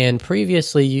 And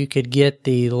previously, you could get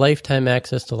the lifetime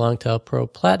access to Longtail Pro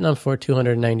Platinum for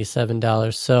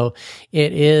 $297. So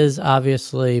it is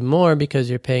obviously more because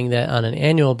you're paying that on an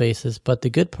annual basis. But the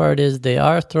good part is they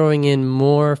are throwing in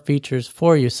more features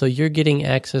for you. So you're getting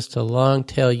access to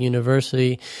Longtail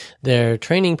University, their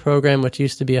training program, which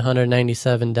used to be $197.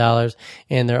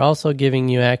 And they're also giving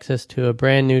you access to a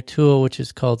brand new tool, which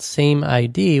is called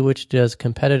SameID, which does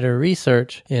competitor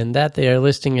research. And that they are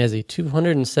listing as a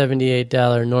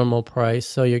 $278 normal price.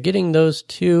 So you're getting those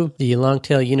two. The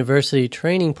Longtail University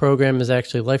training program is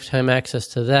actually lifetime access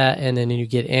to that. And then you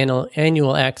get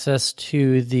annual access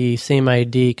to the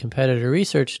SameID competitor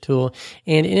research tool.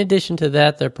 And in addition to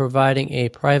that, they're providing a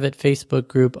private Facebook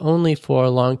group only for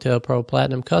Longtail Pro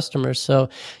Platinum customers. So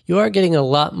you are getting a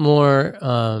lot more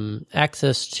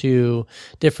access to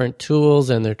different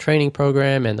tools and their training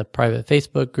program and the private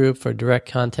Facebook group for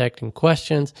direct contact and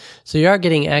questions. So you are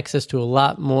getting access to a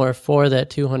lot more for that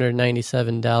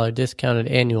 $297 discounted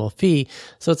annual fee.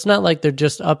 So it's not like they're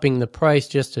just upping the price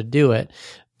just to do it.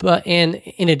 And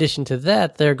in addition to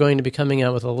that, they're going to be coming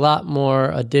out with a lot more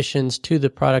additions to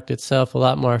the product itself, a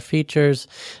lot more features.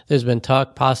 There's been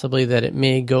talk possibly that it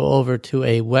may go over to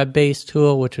a web-based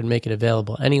tool, which would make it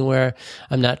available anywhere.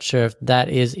 I'm not sure if that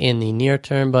is in the near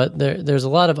term, but there's a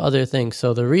lot of other things.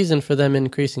 So the reason for them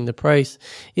increasing the price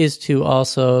is to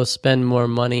also spend more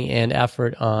money and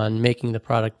effort on making the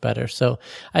product better. So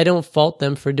I don't fault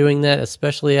them for doing that,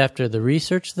 especially after the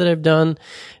research that I've done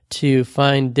to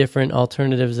find different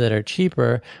alternatives that are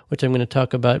cheaper, which I'm going to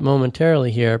talk about momentarily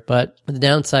here. But the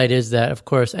downside is that, of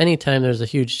course, anytime there's a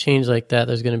huge change like that,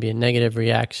 there's going to be a negative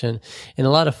reaction. And a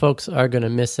lot of folks are going to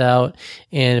miss out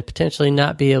and potentially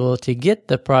not be able to get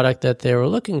the product that they were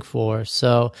looking for.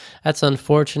 So that's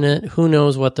unfortunate. Who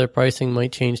knows what their pricing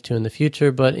might change to in the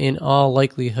future, but in all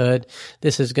likelihood,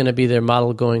 this is going to be their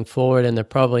model going forward, and they're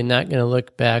probably not going to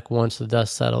look back once the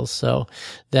dust settles. So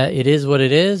that it is what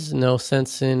it is. No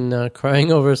sense in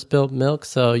crying over spilt milk.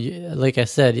 So like I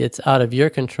said, it's out of your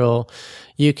control.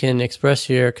 You can express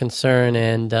your concern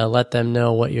and let them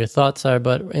know what your thoughts are,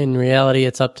 but in reality,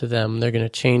 it's up to them. They're going to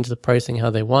change the pricing how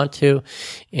they want to,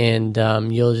 and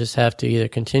you'll just have to either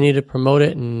continue to promote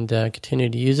it and continue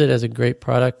to use it as a great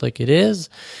product like it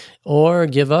is, or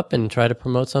give up and try to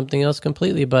promote something else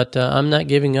completely. But I'm not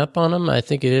giving up on them. I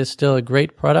think it is still a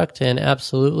great product, and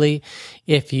absolutely,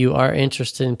 if you are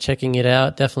interested in checking it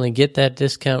out, definitely get that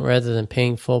discount rather than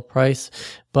paying full price.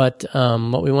 But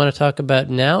what we want to talk about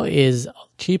now is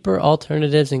cheaper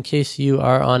alternatives in case you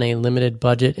are on a limited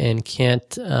budget and can't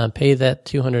pay that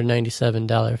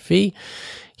 $297 fee.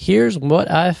 Here's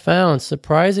what I found.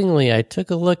 Surprisingly, I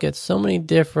took a look at so many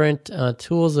different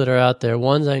tools that are out there,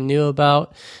 ones I knew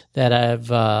about that I've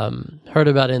heard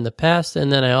about in the past, and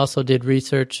then I also did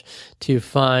research to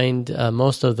find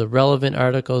most of the relevant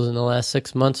articles in the last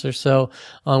 6 months or so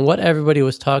on what everybody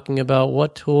was talking about,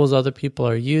 what tools other people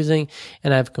are using,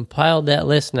 and I've compiled that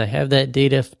list, and I have that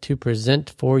data to present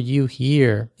for you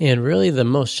here. And really the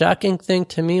most shocking thing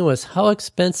to me was how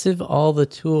expensive all the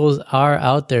tools are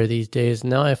out there these days.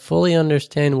 Now I fully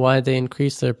understand why they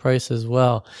increase their price as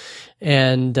well.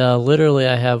 And literally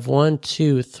I have 8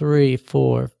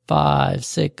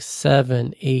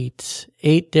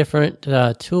 different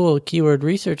keyword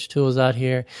research tools out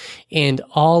here, and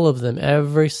all of them,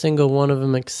 every single one of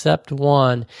them except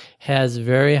one, has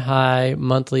very high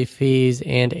monthly fees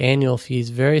and annual fees,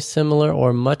 very similar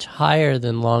or much higher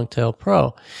than Longtail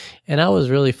Pro. And I was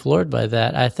really floored by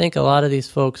that. I think a lot of these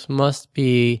folks must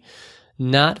be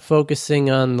not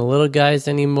focusing on the little guys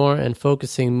anymore and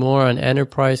focusing more on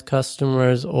enterprise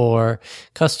customers or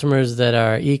customers that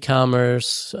are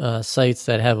e-commerce sites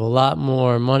that have a lot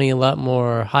more money, a lot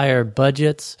more higher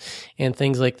budgets and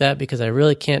things like that, because I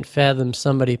really can't fathom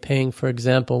somebody paying, for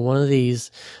example, one of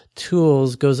these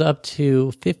tools goes up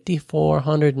to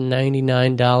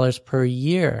 $5,499 per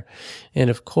year. And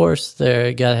of course,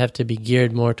 they're gotta have to be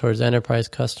geared more towards enterprise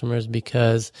customers,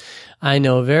 because I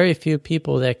know very few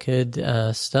people that could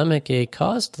stomach a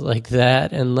cost like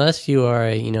that unless you are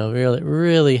a, really,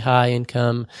 really high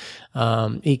income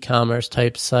e-commerce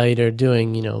type site, or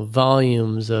doing,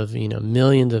 volumes of,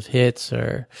 millions of hits,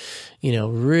 or,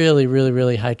 really, really,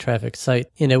 really high traffic site.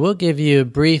 And I will give you a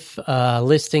brief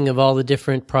listing of all the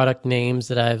different product names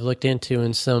that I've looked into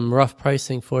and some rough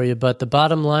pricing for you. But the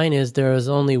bottom line is there is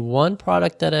only one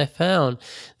product that I found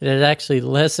that is actually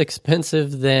less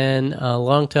expensive than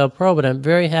Longtail Pro, but I'm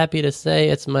very happy to say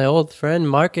it's my old friend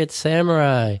Market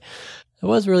Samurai. I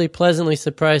was really pleasantly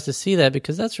surprised to see that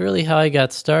because that's really how I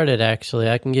got started, actually.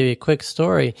 I can give you a quick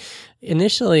story.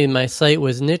 Initially, my site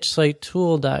was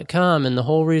nichesitetool.com, and the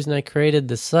whole reason I created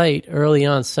the site early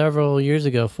on, several years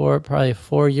ago, probably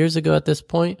 4 years ago at this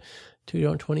point,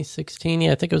 2016,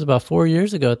 I think it was about 4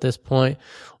 years ago at this point,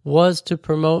 was to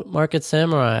promote Market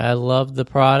Samurai. I loved the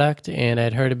product, and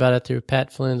I'd heard about it through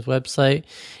Pat Flynn's website,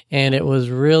 and it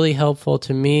was really helpful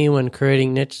to me when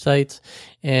creating niche sites,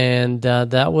 and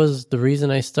that was the reason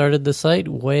I started the site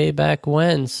way back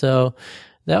when. So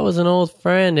that was an old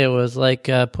friend. It was like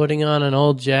putting on an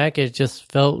old jacket. It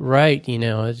just felt right,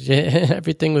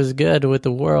 everything was good with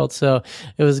the world. So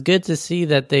it was good to see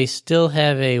that they still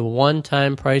have a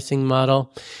one-time pricing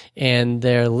model, and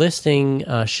their listing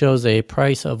shows a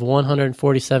price of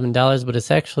 $147, but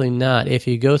it's actually not. If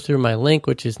you go through my link,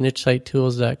 which is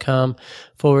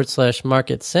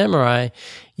nichesitetools.com/Market Samurai,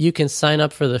 you can sign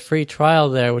up for the free trial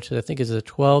there, which I think is a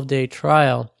 12-day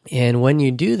trial. And when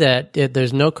you do that,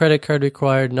 there's no credit card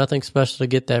required, nothing special to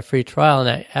get that free trial, and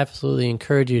I absolutely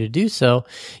encourage you to do so.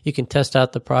 You can test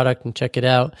out the product and check it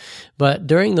out. But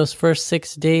during those first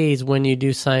 6 days, when you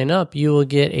do sign up, you will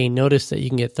get a notice that you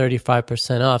can get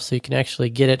 35% off. So you can actually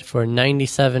get it for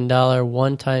 $97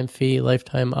 one-time fee,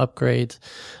 lifetime upgrades.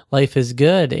 Life is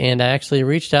good. And I actually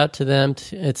reached out to them.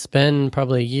 It's been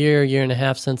probably a year and a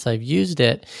half since I've used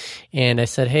it. And I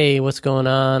said, hey, what's going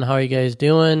on? How are you guys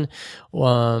doing?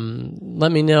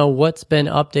 Let me know what's been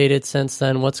updated since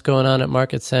then, what's going on at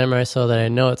Market Samurai so that I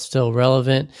know it's still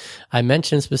relevant. I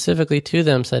mentioned specifically to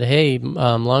them, said, hey,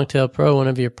 Longtail Pro, one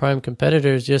of your prime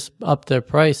competitors, just upped their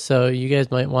price. So you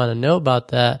guys might want to know about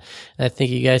that. And I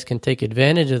think you guys can take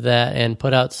advantage of that and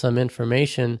put out some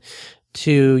information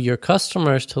to your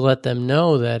customers to let them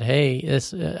know that, hey,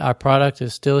 our product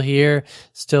is still here,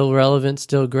 still relevant,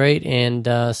 still great, and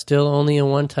still only a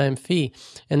one-time fee.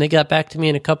 And they got back to me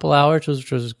in a couple hours,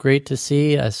 which was great to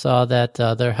see. I saw that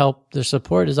their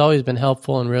support has always been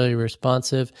helpful and really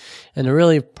responsive, and a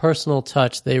really personal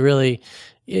touch.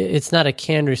 It's not a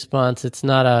canned response. It's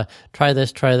not a try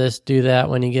this, do that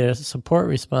when you get a support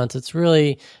response. It's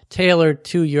really tailored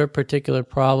to your particular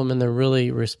problem, and they're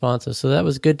really responsive. So that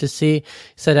was good to see. He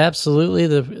said, absolutely,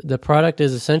 the product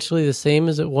is essentially the same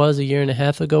as it was a year and a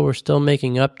half ago. We're still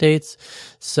making updates,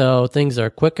 so things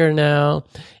are quicker now.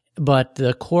 But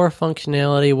the core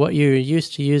functionality, what you're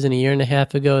used to using a year and a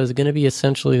half ago, is going to be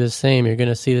essentially the same. You're going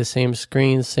to see the same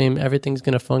screens, everything's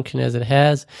going to function as it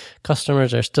has.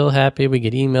 Customers are still happy. We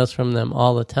get emails from them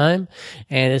all the time.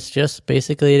 And it's just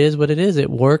basically, it is what it is. It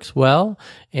works well.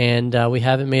 And we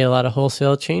haven't made a lot of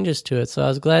wholesale changes to it. So I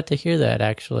was glad to hear that,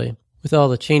 actually. With all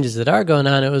the changes that are going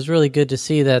on, it was really good to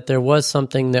see that there was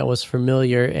something that was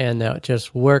familiar and that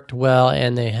just worked well,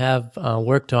 and they have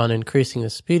worked on increasing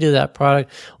the speed of that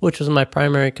product, which was my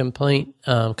primary complaint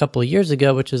a couple of years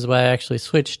ago, which is why I actually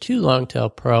switched to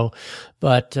Longtail Pro.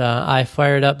 But I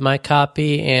fired up my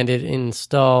copy, and it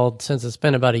installed, since it's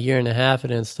been about a year and a half,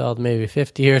 it installed maybe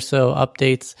 50 or so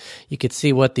updates. You could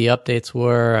see what the updates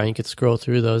were, and you could scroll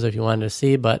through those if you wanted to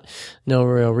see, but no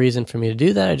real reason for me to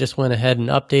do that. I just went ahead and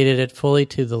updated it fully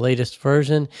to the latest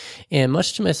version, and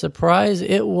much to my surprise,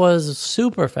 it was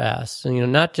super fast.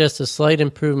 And, not just a slight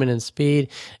improvement in speed,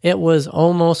 it was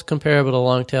almost comparable to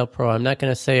Longtail Pro. I'm not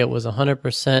going to say it was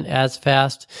 100% as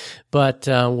fast, but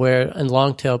where in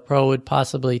Longtail Pro would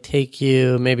possibly take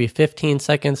you maybe 15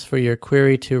 seconds for your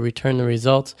query to return the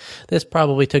results, this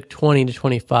probably took 20 to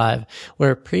 25,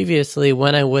 where previously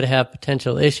when I would have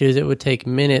potential issues, it would take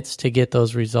minutes to get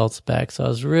those results back. So I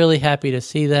was really happy to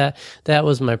see that. That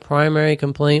was my primary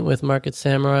complaint with Market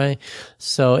Samurai.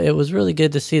 So it was really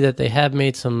good to see that they have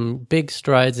made some big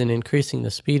strides in increasing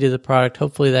the speed of the product.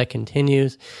 Hopefully that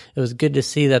continues. It was good to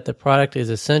see that the product is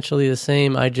essentially the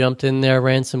same. I jumped in there,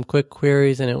 ran some quick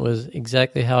queries, and it was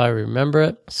exactly how I remember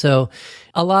it. So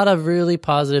a lot of really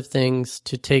positive things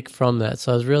to take from that.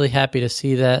 So I was really happy to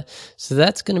see that. So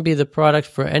that's going to be the product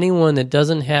for anyone that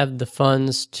doesn't have the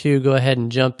funds to go ahead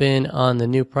and jump in on the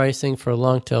new pricing for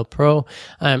Longtail Pro.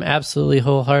 I'm absolutely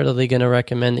wholeheartedly going to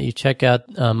recommend that you check out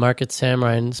Market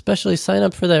Samurai, and especially sign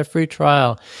up for that free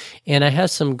trial. And I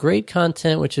have some great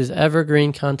content, which is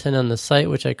evergreen content on the site,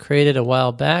 which I created a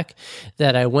while back,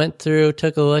 that I went through,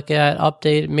 took a look at,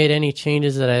 updated, made any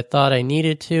changes that I thought I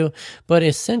needed to. but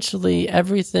essentially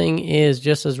everything is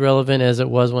just as relevant as it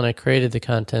was when I created the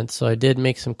content. So I did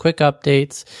make some quick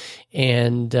updates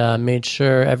and made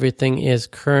sure everything is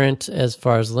current as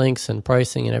far as links and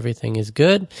pricing and everything is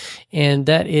good. And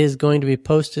that is going to be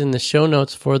posted in the show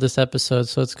notes for this episode.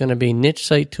 So it's going to be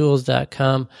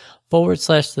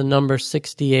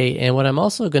nichesitetools.com/68. And what I'm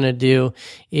also going to do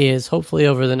is hopefully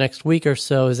over the next week or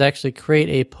so is actually create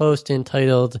a post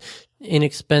entitled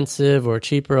inexpensive or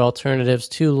cheaper alternatives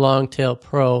to Longtail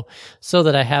Pro, so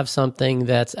that I have something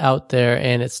that's out there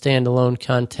and it's standalone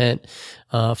content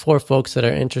for folks that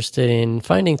are interested in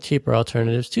finding cheaper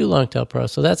alternatives to Longtail Pro.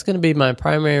 So that's going to be my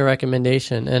primary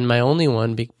recommendation and my only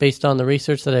one, based on the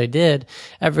research that I did.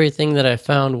 Everything that I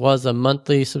found was a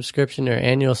monthly subscription or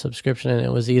annual subscription, and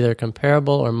it was either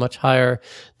comparable or much higher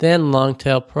than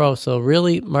Longtail Pro. So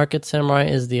really, Market Samurai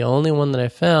is the only one that I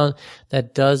found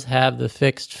that does have the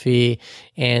fixed fee,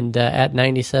 and at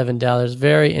 $97,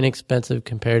 very inexpensive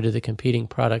compared to the competing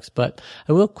products. But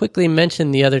I will quickly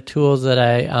mention the other tools that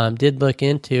I did look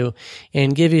into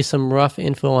and give you some rough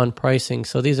info on pricing.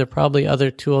 So these are probably other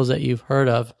tools that you've heard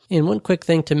of. And one quick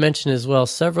thing to mention as well,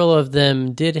 several of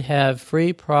them did have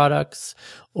free products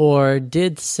or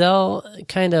did sell,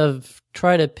 kind of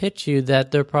try to pitch you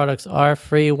that their products are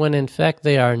free when in fact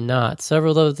they are not.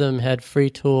 Several of them had free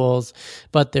tools,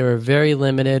 but they were very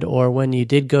limited, or when you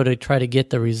did go to try to get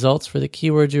the results for the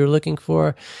keywords you were looking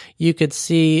for, you could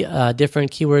see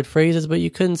different keyword phrases, but you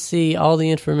couldn't see all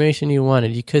the information you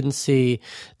wanted. You couldn't see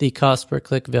the cost per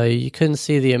click value. You couldn't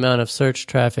see the amount of search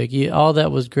traffic. All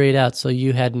that was grayed out, so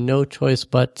you had no choice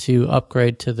but to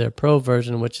upgrade to their Pro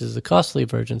version, which is the costly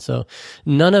version. So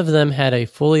none of them had a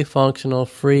fully functional,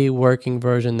 free working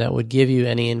version that would give you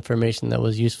any information that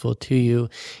was useful to you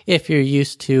if you're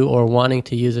used to or wanting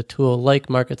to use a tool like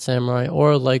Market Samurai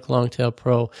or like Longtail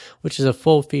Pro, which is a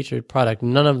full featured product.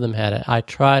 None of them had it. I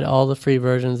tried all the free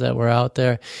versions that were out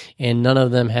there, and none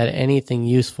of them had anything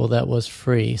useful that was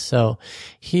free. So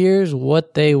here's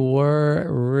what they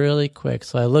were really quick.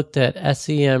 So I looked at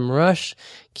SEMrush,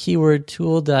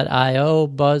 KeywordTool.io,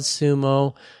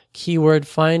 BuzzSumo, Keyword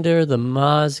Finder, the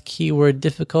Moz Keyword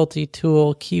Difficulty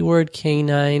Tool, Keyword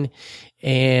K9,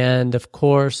 and of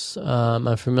course,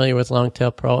 I'm familiar with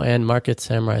Longtail Pro and Market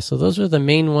Samurai. So those are the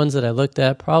main ones that I looked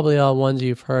at, probably all ones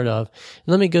you've heard of. And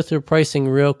let me go through pricing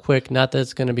real quick, not that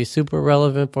it's going to be super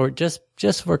relevant, for just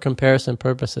for comparison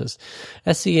purposes.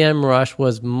 SEMrush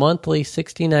was monthly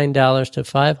 $69 to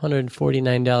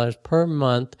 $549 per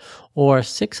month, or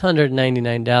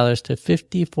 $699 to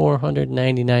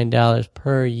 $5,499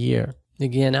 per year.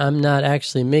 Again, I'm not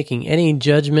actually making any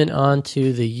judgment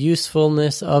onto the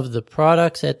usefulness of the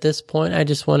products at this point. I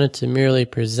just wanted to merely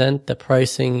present the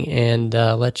pricing and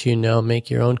let you know, make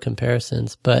your own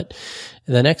comparisons. But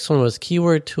the next one was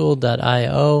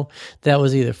KeywordTool.io. That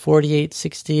was either $48,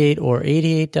 $68, or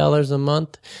 $88 a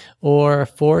month, or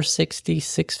 $460,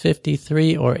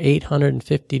 $653, or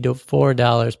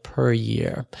 $854 per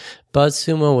year.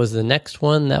 BuzzSumo was the next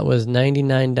one. That was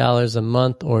 $99 a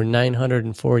month, or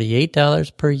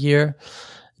 $948 per year.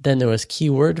 Then there was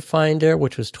Keyword Finder,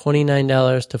 which was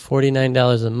 $29 to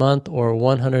 $49 a month, or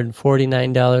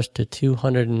 $149 to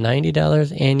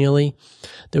 $290 annually.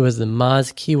 There was the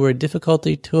Moz Keyword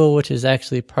Difficulty Tool, which is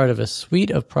actually part of a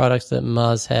suite of products that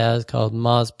Moz has called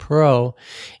Moz Pro.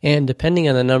 And depending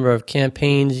on the number of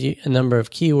campaigns, number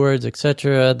of keywords,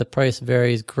 etc., the price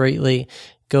varies greatly.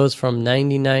 Goes from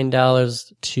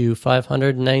 $99 to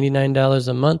 $599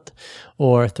 a month,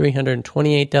 or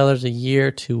 $328 a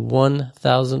year to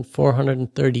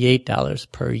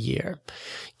 $1,438 per year.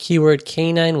 Keyword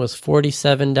K9 was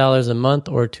 $47 a month,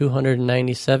 or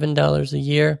 $297 a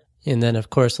year. And then, of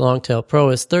course, Longtail Pro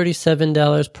is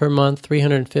 $37 per month,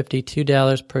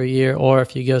 $352 per year, or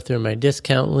if you go through my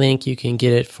discount link, you can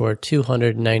get it for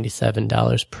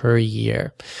 $297 per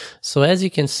year. So as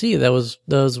you can see,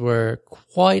 those were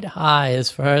quite high as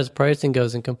far as pricing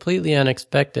goes and completely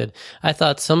unexpected. I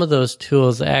thought some of those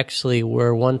tools actually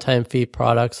were one-time fee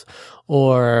products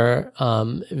or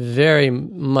very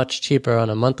much cheaper on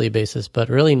a monthly basis, but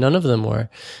really none of them were.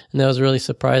 And that was really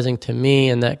surprising to me,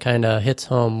 and that kind of hits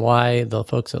home why the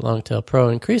folks at Longtail Pro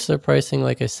increased their pricing,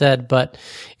 like I said, but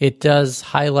it does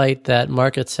highlight that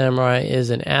Market Samurai is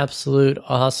an absolute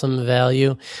awesome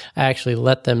value. I actually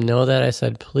let them know that. I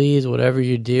said, please, whatever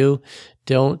you do,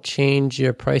 don't change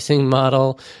your pricing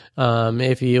model.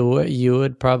 If you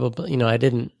would probably, I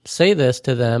didn't say this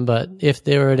to them, but if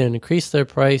they were to increase their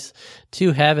price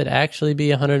to have it actually be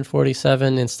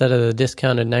 $147 instead of the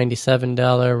discounted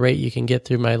 $97 rate you can get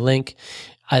through my link,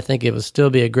 I think it would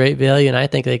still be a great value, and I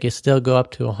think they could still go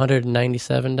up to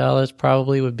 $197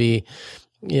 probably would be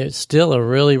it's still a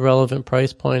really relevant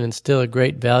price point and still a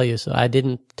great value. So I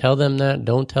didn't tell them that.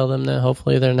 Don't tell them that.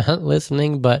 Hopefully they're not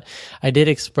listening, but I did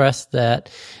express that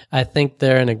I think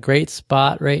they're in a great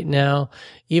spot right now.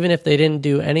 Even if they didn't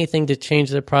do anything to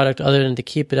change their product other than to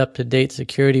keep it up to date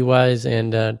security wise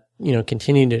and,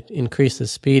 continue to increase the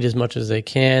speed as much as they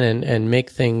can and make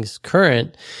things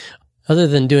current. Other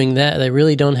than doing that, they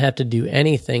really don't have to do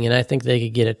anything, and I think they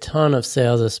could get a ton of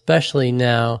sales, especially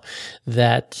now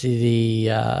that the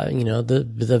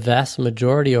vast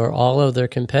majority or all of their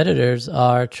competitors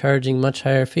are charging much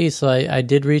higher fees. So I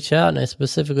did reach out and I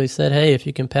specifically said, hey, if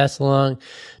you can pass along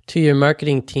to your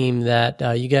marketing team that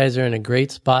you guys are in a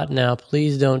great spot now,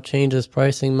 please don't change this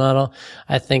pricing model.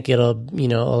 I think it'll,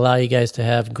 allow you guys to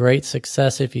have great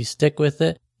success if you stick with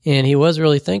it. And he was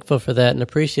really thankful for that and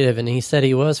appreciative. And he said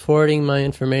he was forwarding my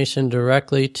information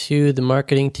directly to the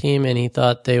marketing team, and he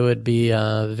thought they would be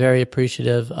very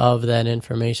appreciative of that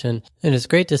information. And it's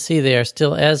great to see they are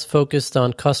still as focused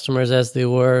on customers as they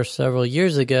were several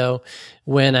years ago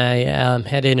when I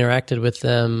had interacted with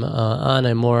them on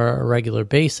a more regular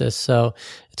basis. So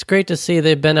it's great to see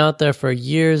they've been out there for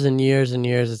years and years and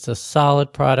years. It's a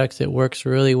solid product. It works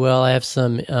really well. I have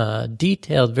some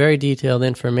very detailed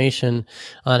information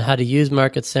on how to use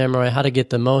Market Samurai, how to get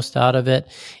the most out of it.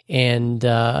 And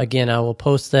again, I will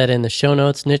post that in the show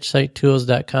notes,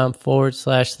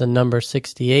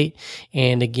 nichesitetools.com/68.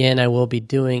 And again, I will be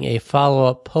doing a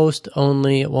follow-up post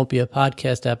only. It won't be a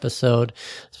podcast episode,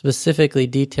 specifically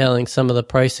detailing some of the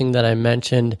pricing that I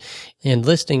mentioned and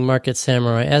listing Market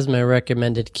Samurai as my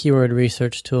recommended keyword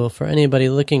research tool for anybody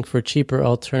looking for cheaper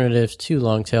alternatives to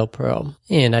Longtail Pro.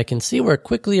 And I can see we're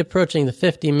quickly approaching the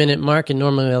 50-minute mark, and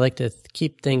normally I like to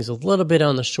keep things a little bit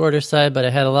on the shorter side, but I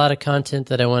had a lot of content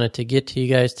that I wanted to get to you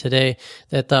guys today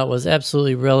that I thought was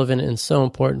absolutely relevant and so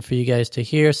important for you guys to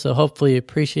hear. So hopefully you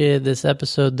appreciated this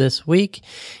episode this week.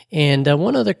 And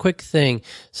one other quick thing,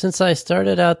 since I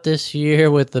started out this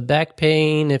year with the back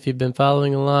pain, if you've been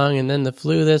following along, and then the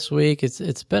flu this week,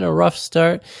 it's been a rough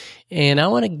start. And I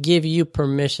want to give you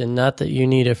permission, not that you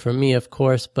need it from me, of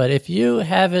course, but if your year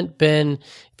hasn't been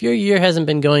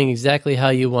going exactly how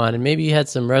you wanted, maybe you had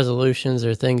some resolutions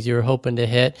or things you were hoping to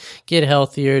hit, get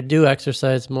healthier, do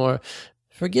exercise more,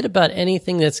 forget about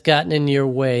anything that's gotten in your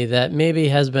way that maybe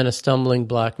has been a stumbling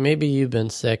block. Maybe you've been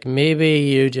sick. Maybe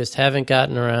you just haven't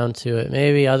gotten around to it.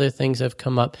 Maybe other things have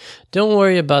come up. Don't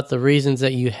worry about the reasons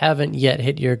that you haven't yet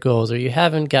hit your goals or you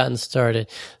haven't gotten started.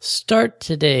 Start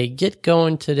today. Get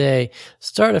going today.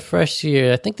 Start a fresh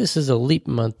year. I think this is a leap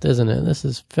month, isn't it? This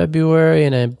is February,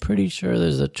 and I'm pretty sure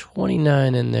there's a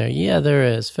 29 in there. Yeah, there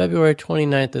is. February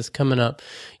 29th is coming up.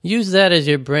 Use that as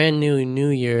your brand new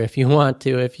year if you want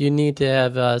to. If you need to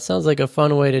have, sounds like a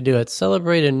fun way to do it.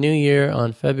 Celebrate a new year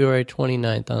on February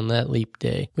 29th on that leap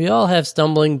day. We all have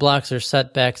stumbling blocks or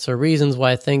setbacks or reasons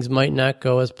why things might not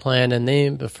go as planned.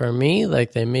 And for me,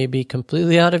 they may be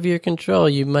completely out of your control.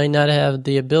 You might not have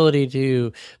the ability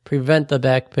to prevent the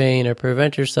back pain or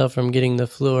prevent yourself from getting the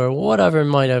flu or whatever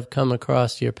might have come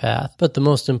across your path. But the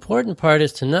most important part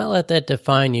is to not let that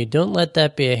define you. Don't let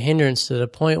that be a hindrance to the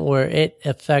point where it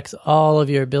affects all of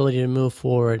your ability to move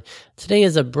forward. Today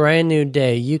is a brand new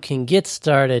day. You can get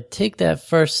started, take that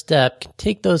first step,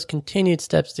 take those continued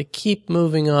steps to keep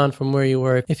moving on from where you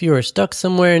were. If you are stuck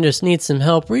somewhere and just need some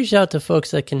help, reach out to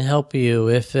folks that can help you.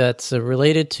 If that's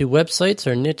related to websites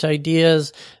or niche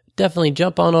ideas, definitely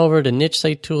jump on over to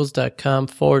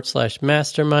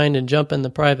nichesitetools.com/mastermind and jump in the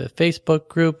private Facebook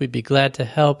group. We'd be glad to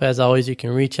help. As always, you can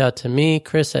reach out to me,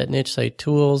 Chris at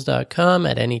nichesitetools.com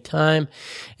at any time,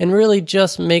 and really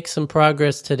just make some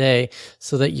progress today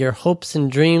so that your hopes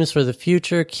and dreams for the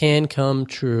future can come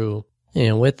true.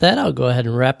 And with that, I'll go ahead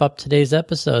and wrap up today's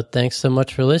episode. Thanks so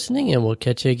much for listening, and we'll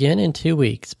catch you again in 2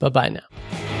 weeks. Bye-bye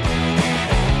now.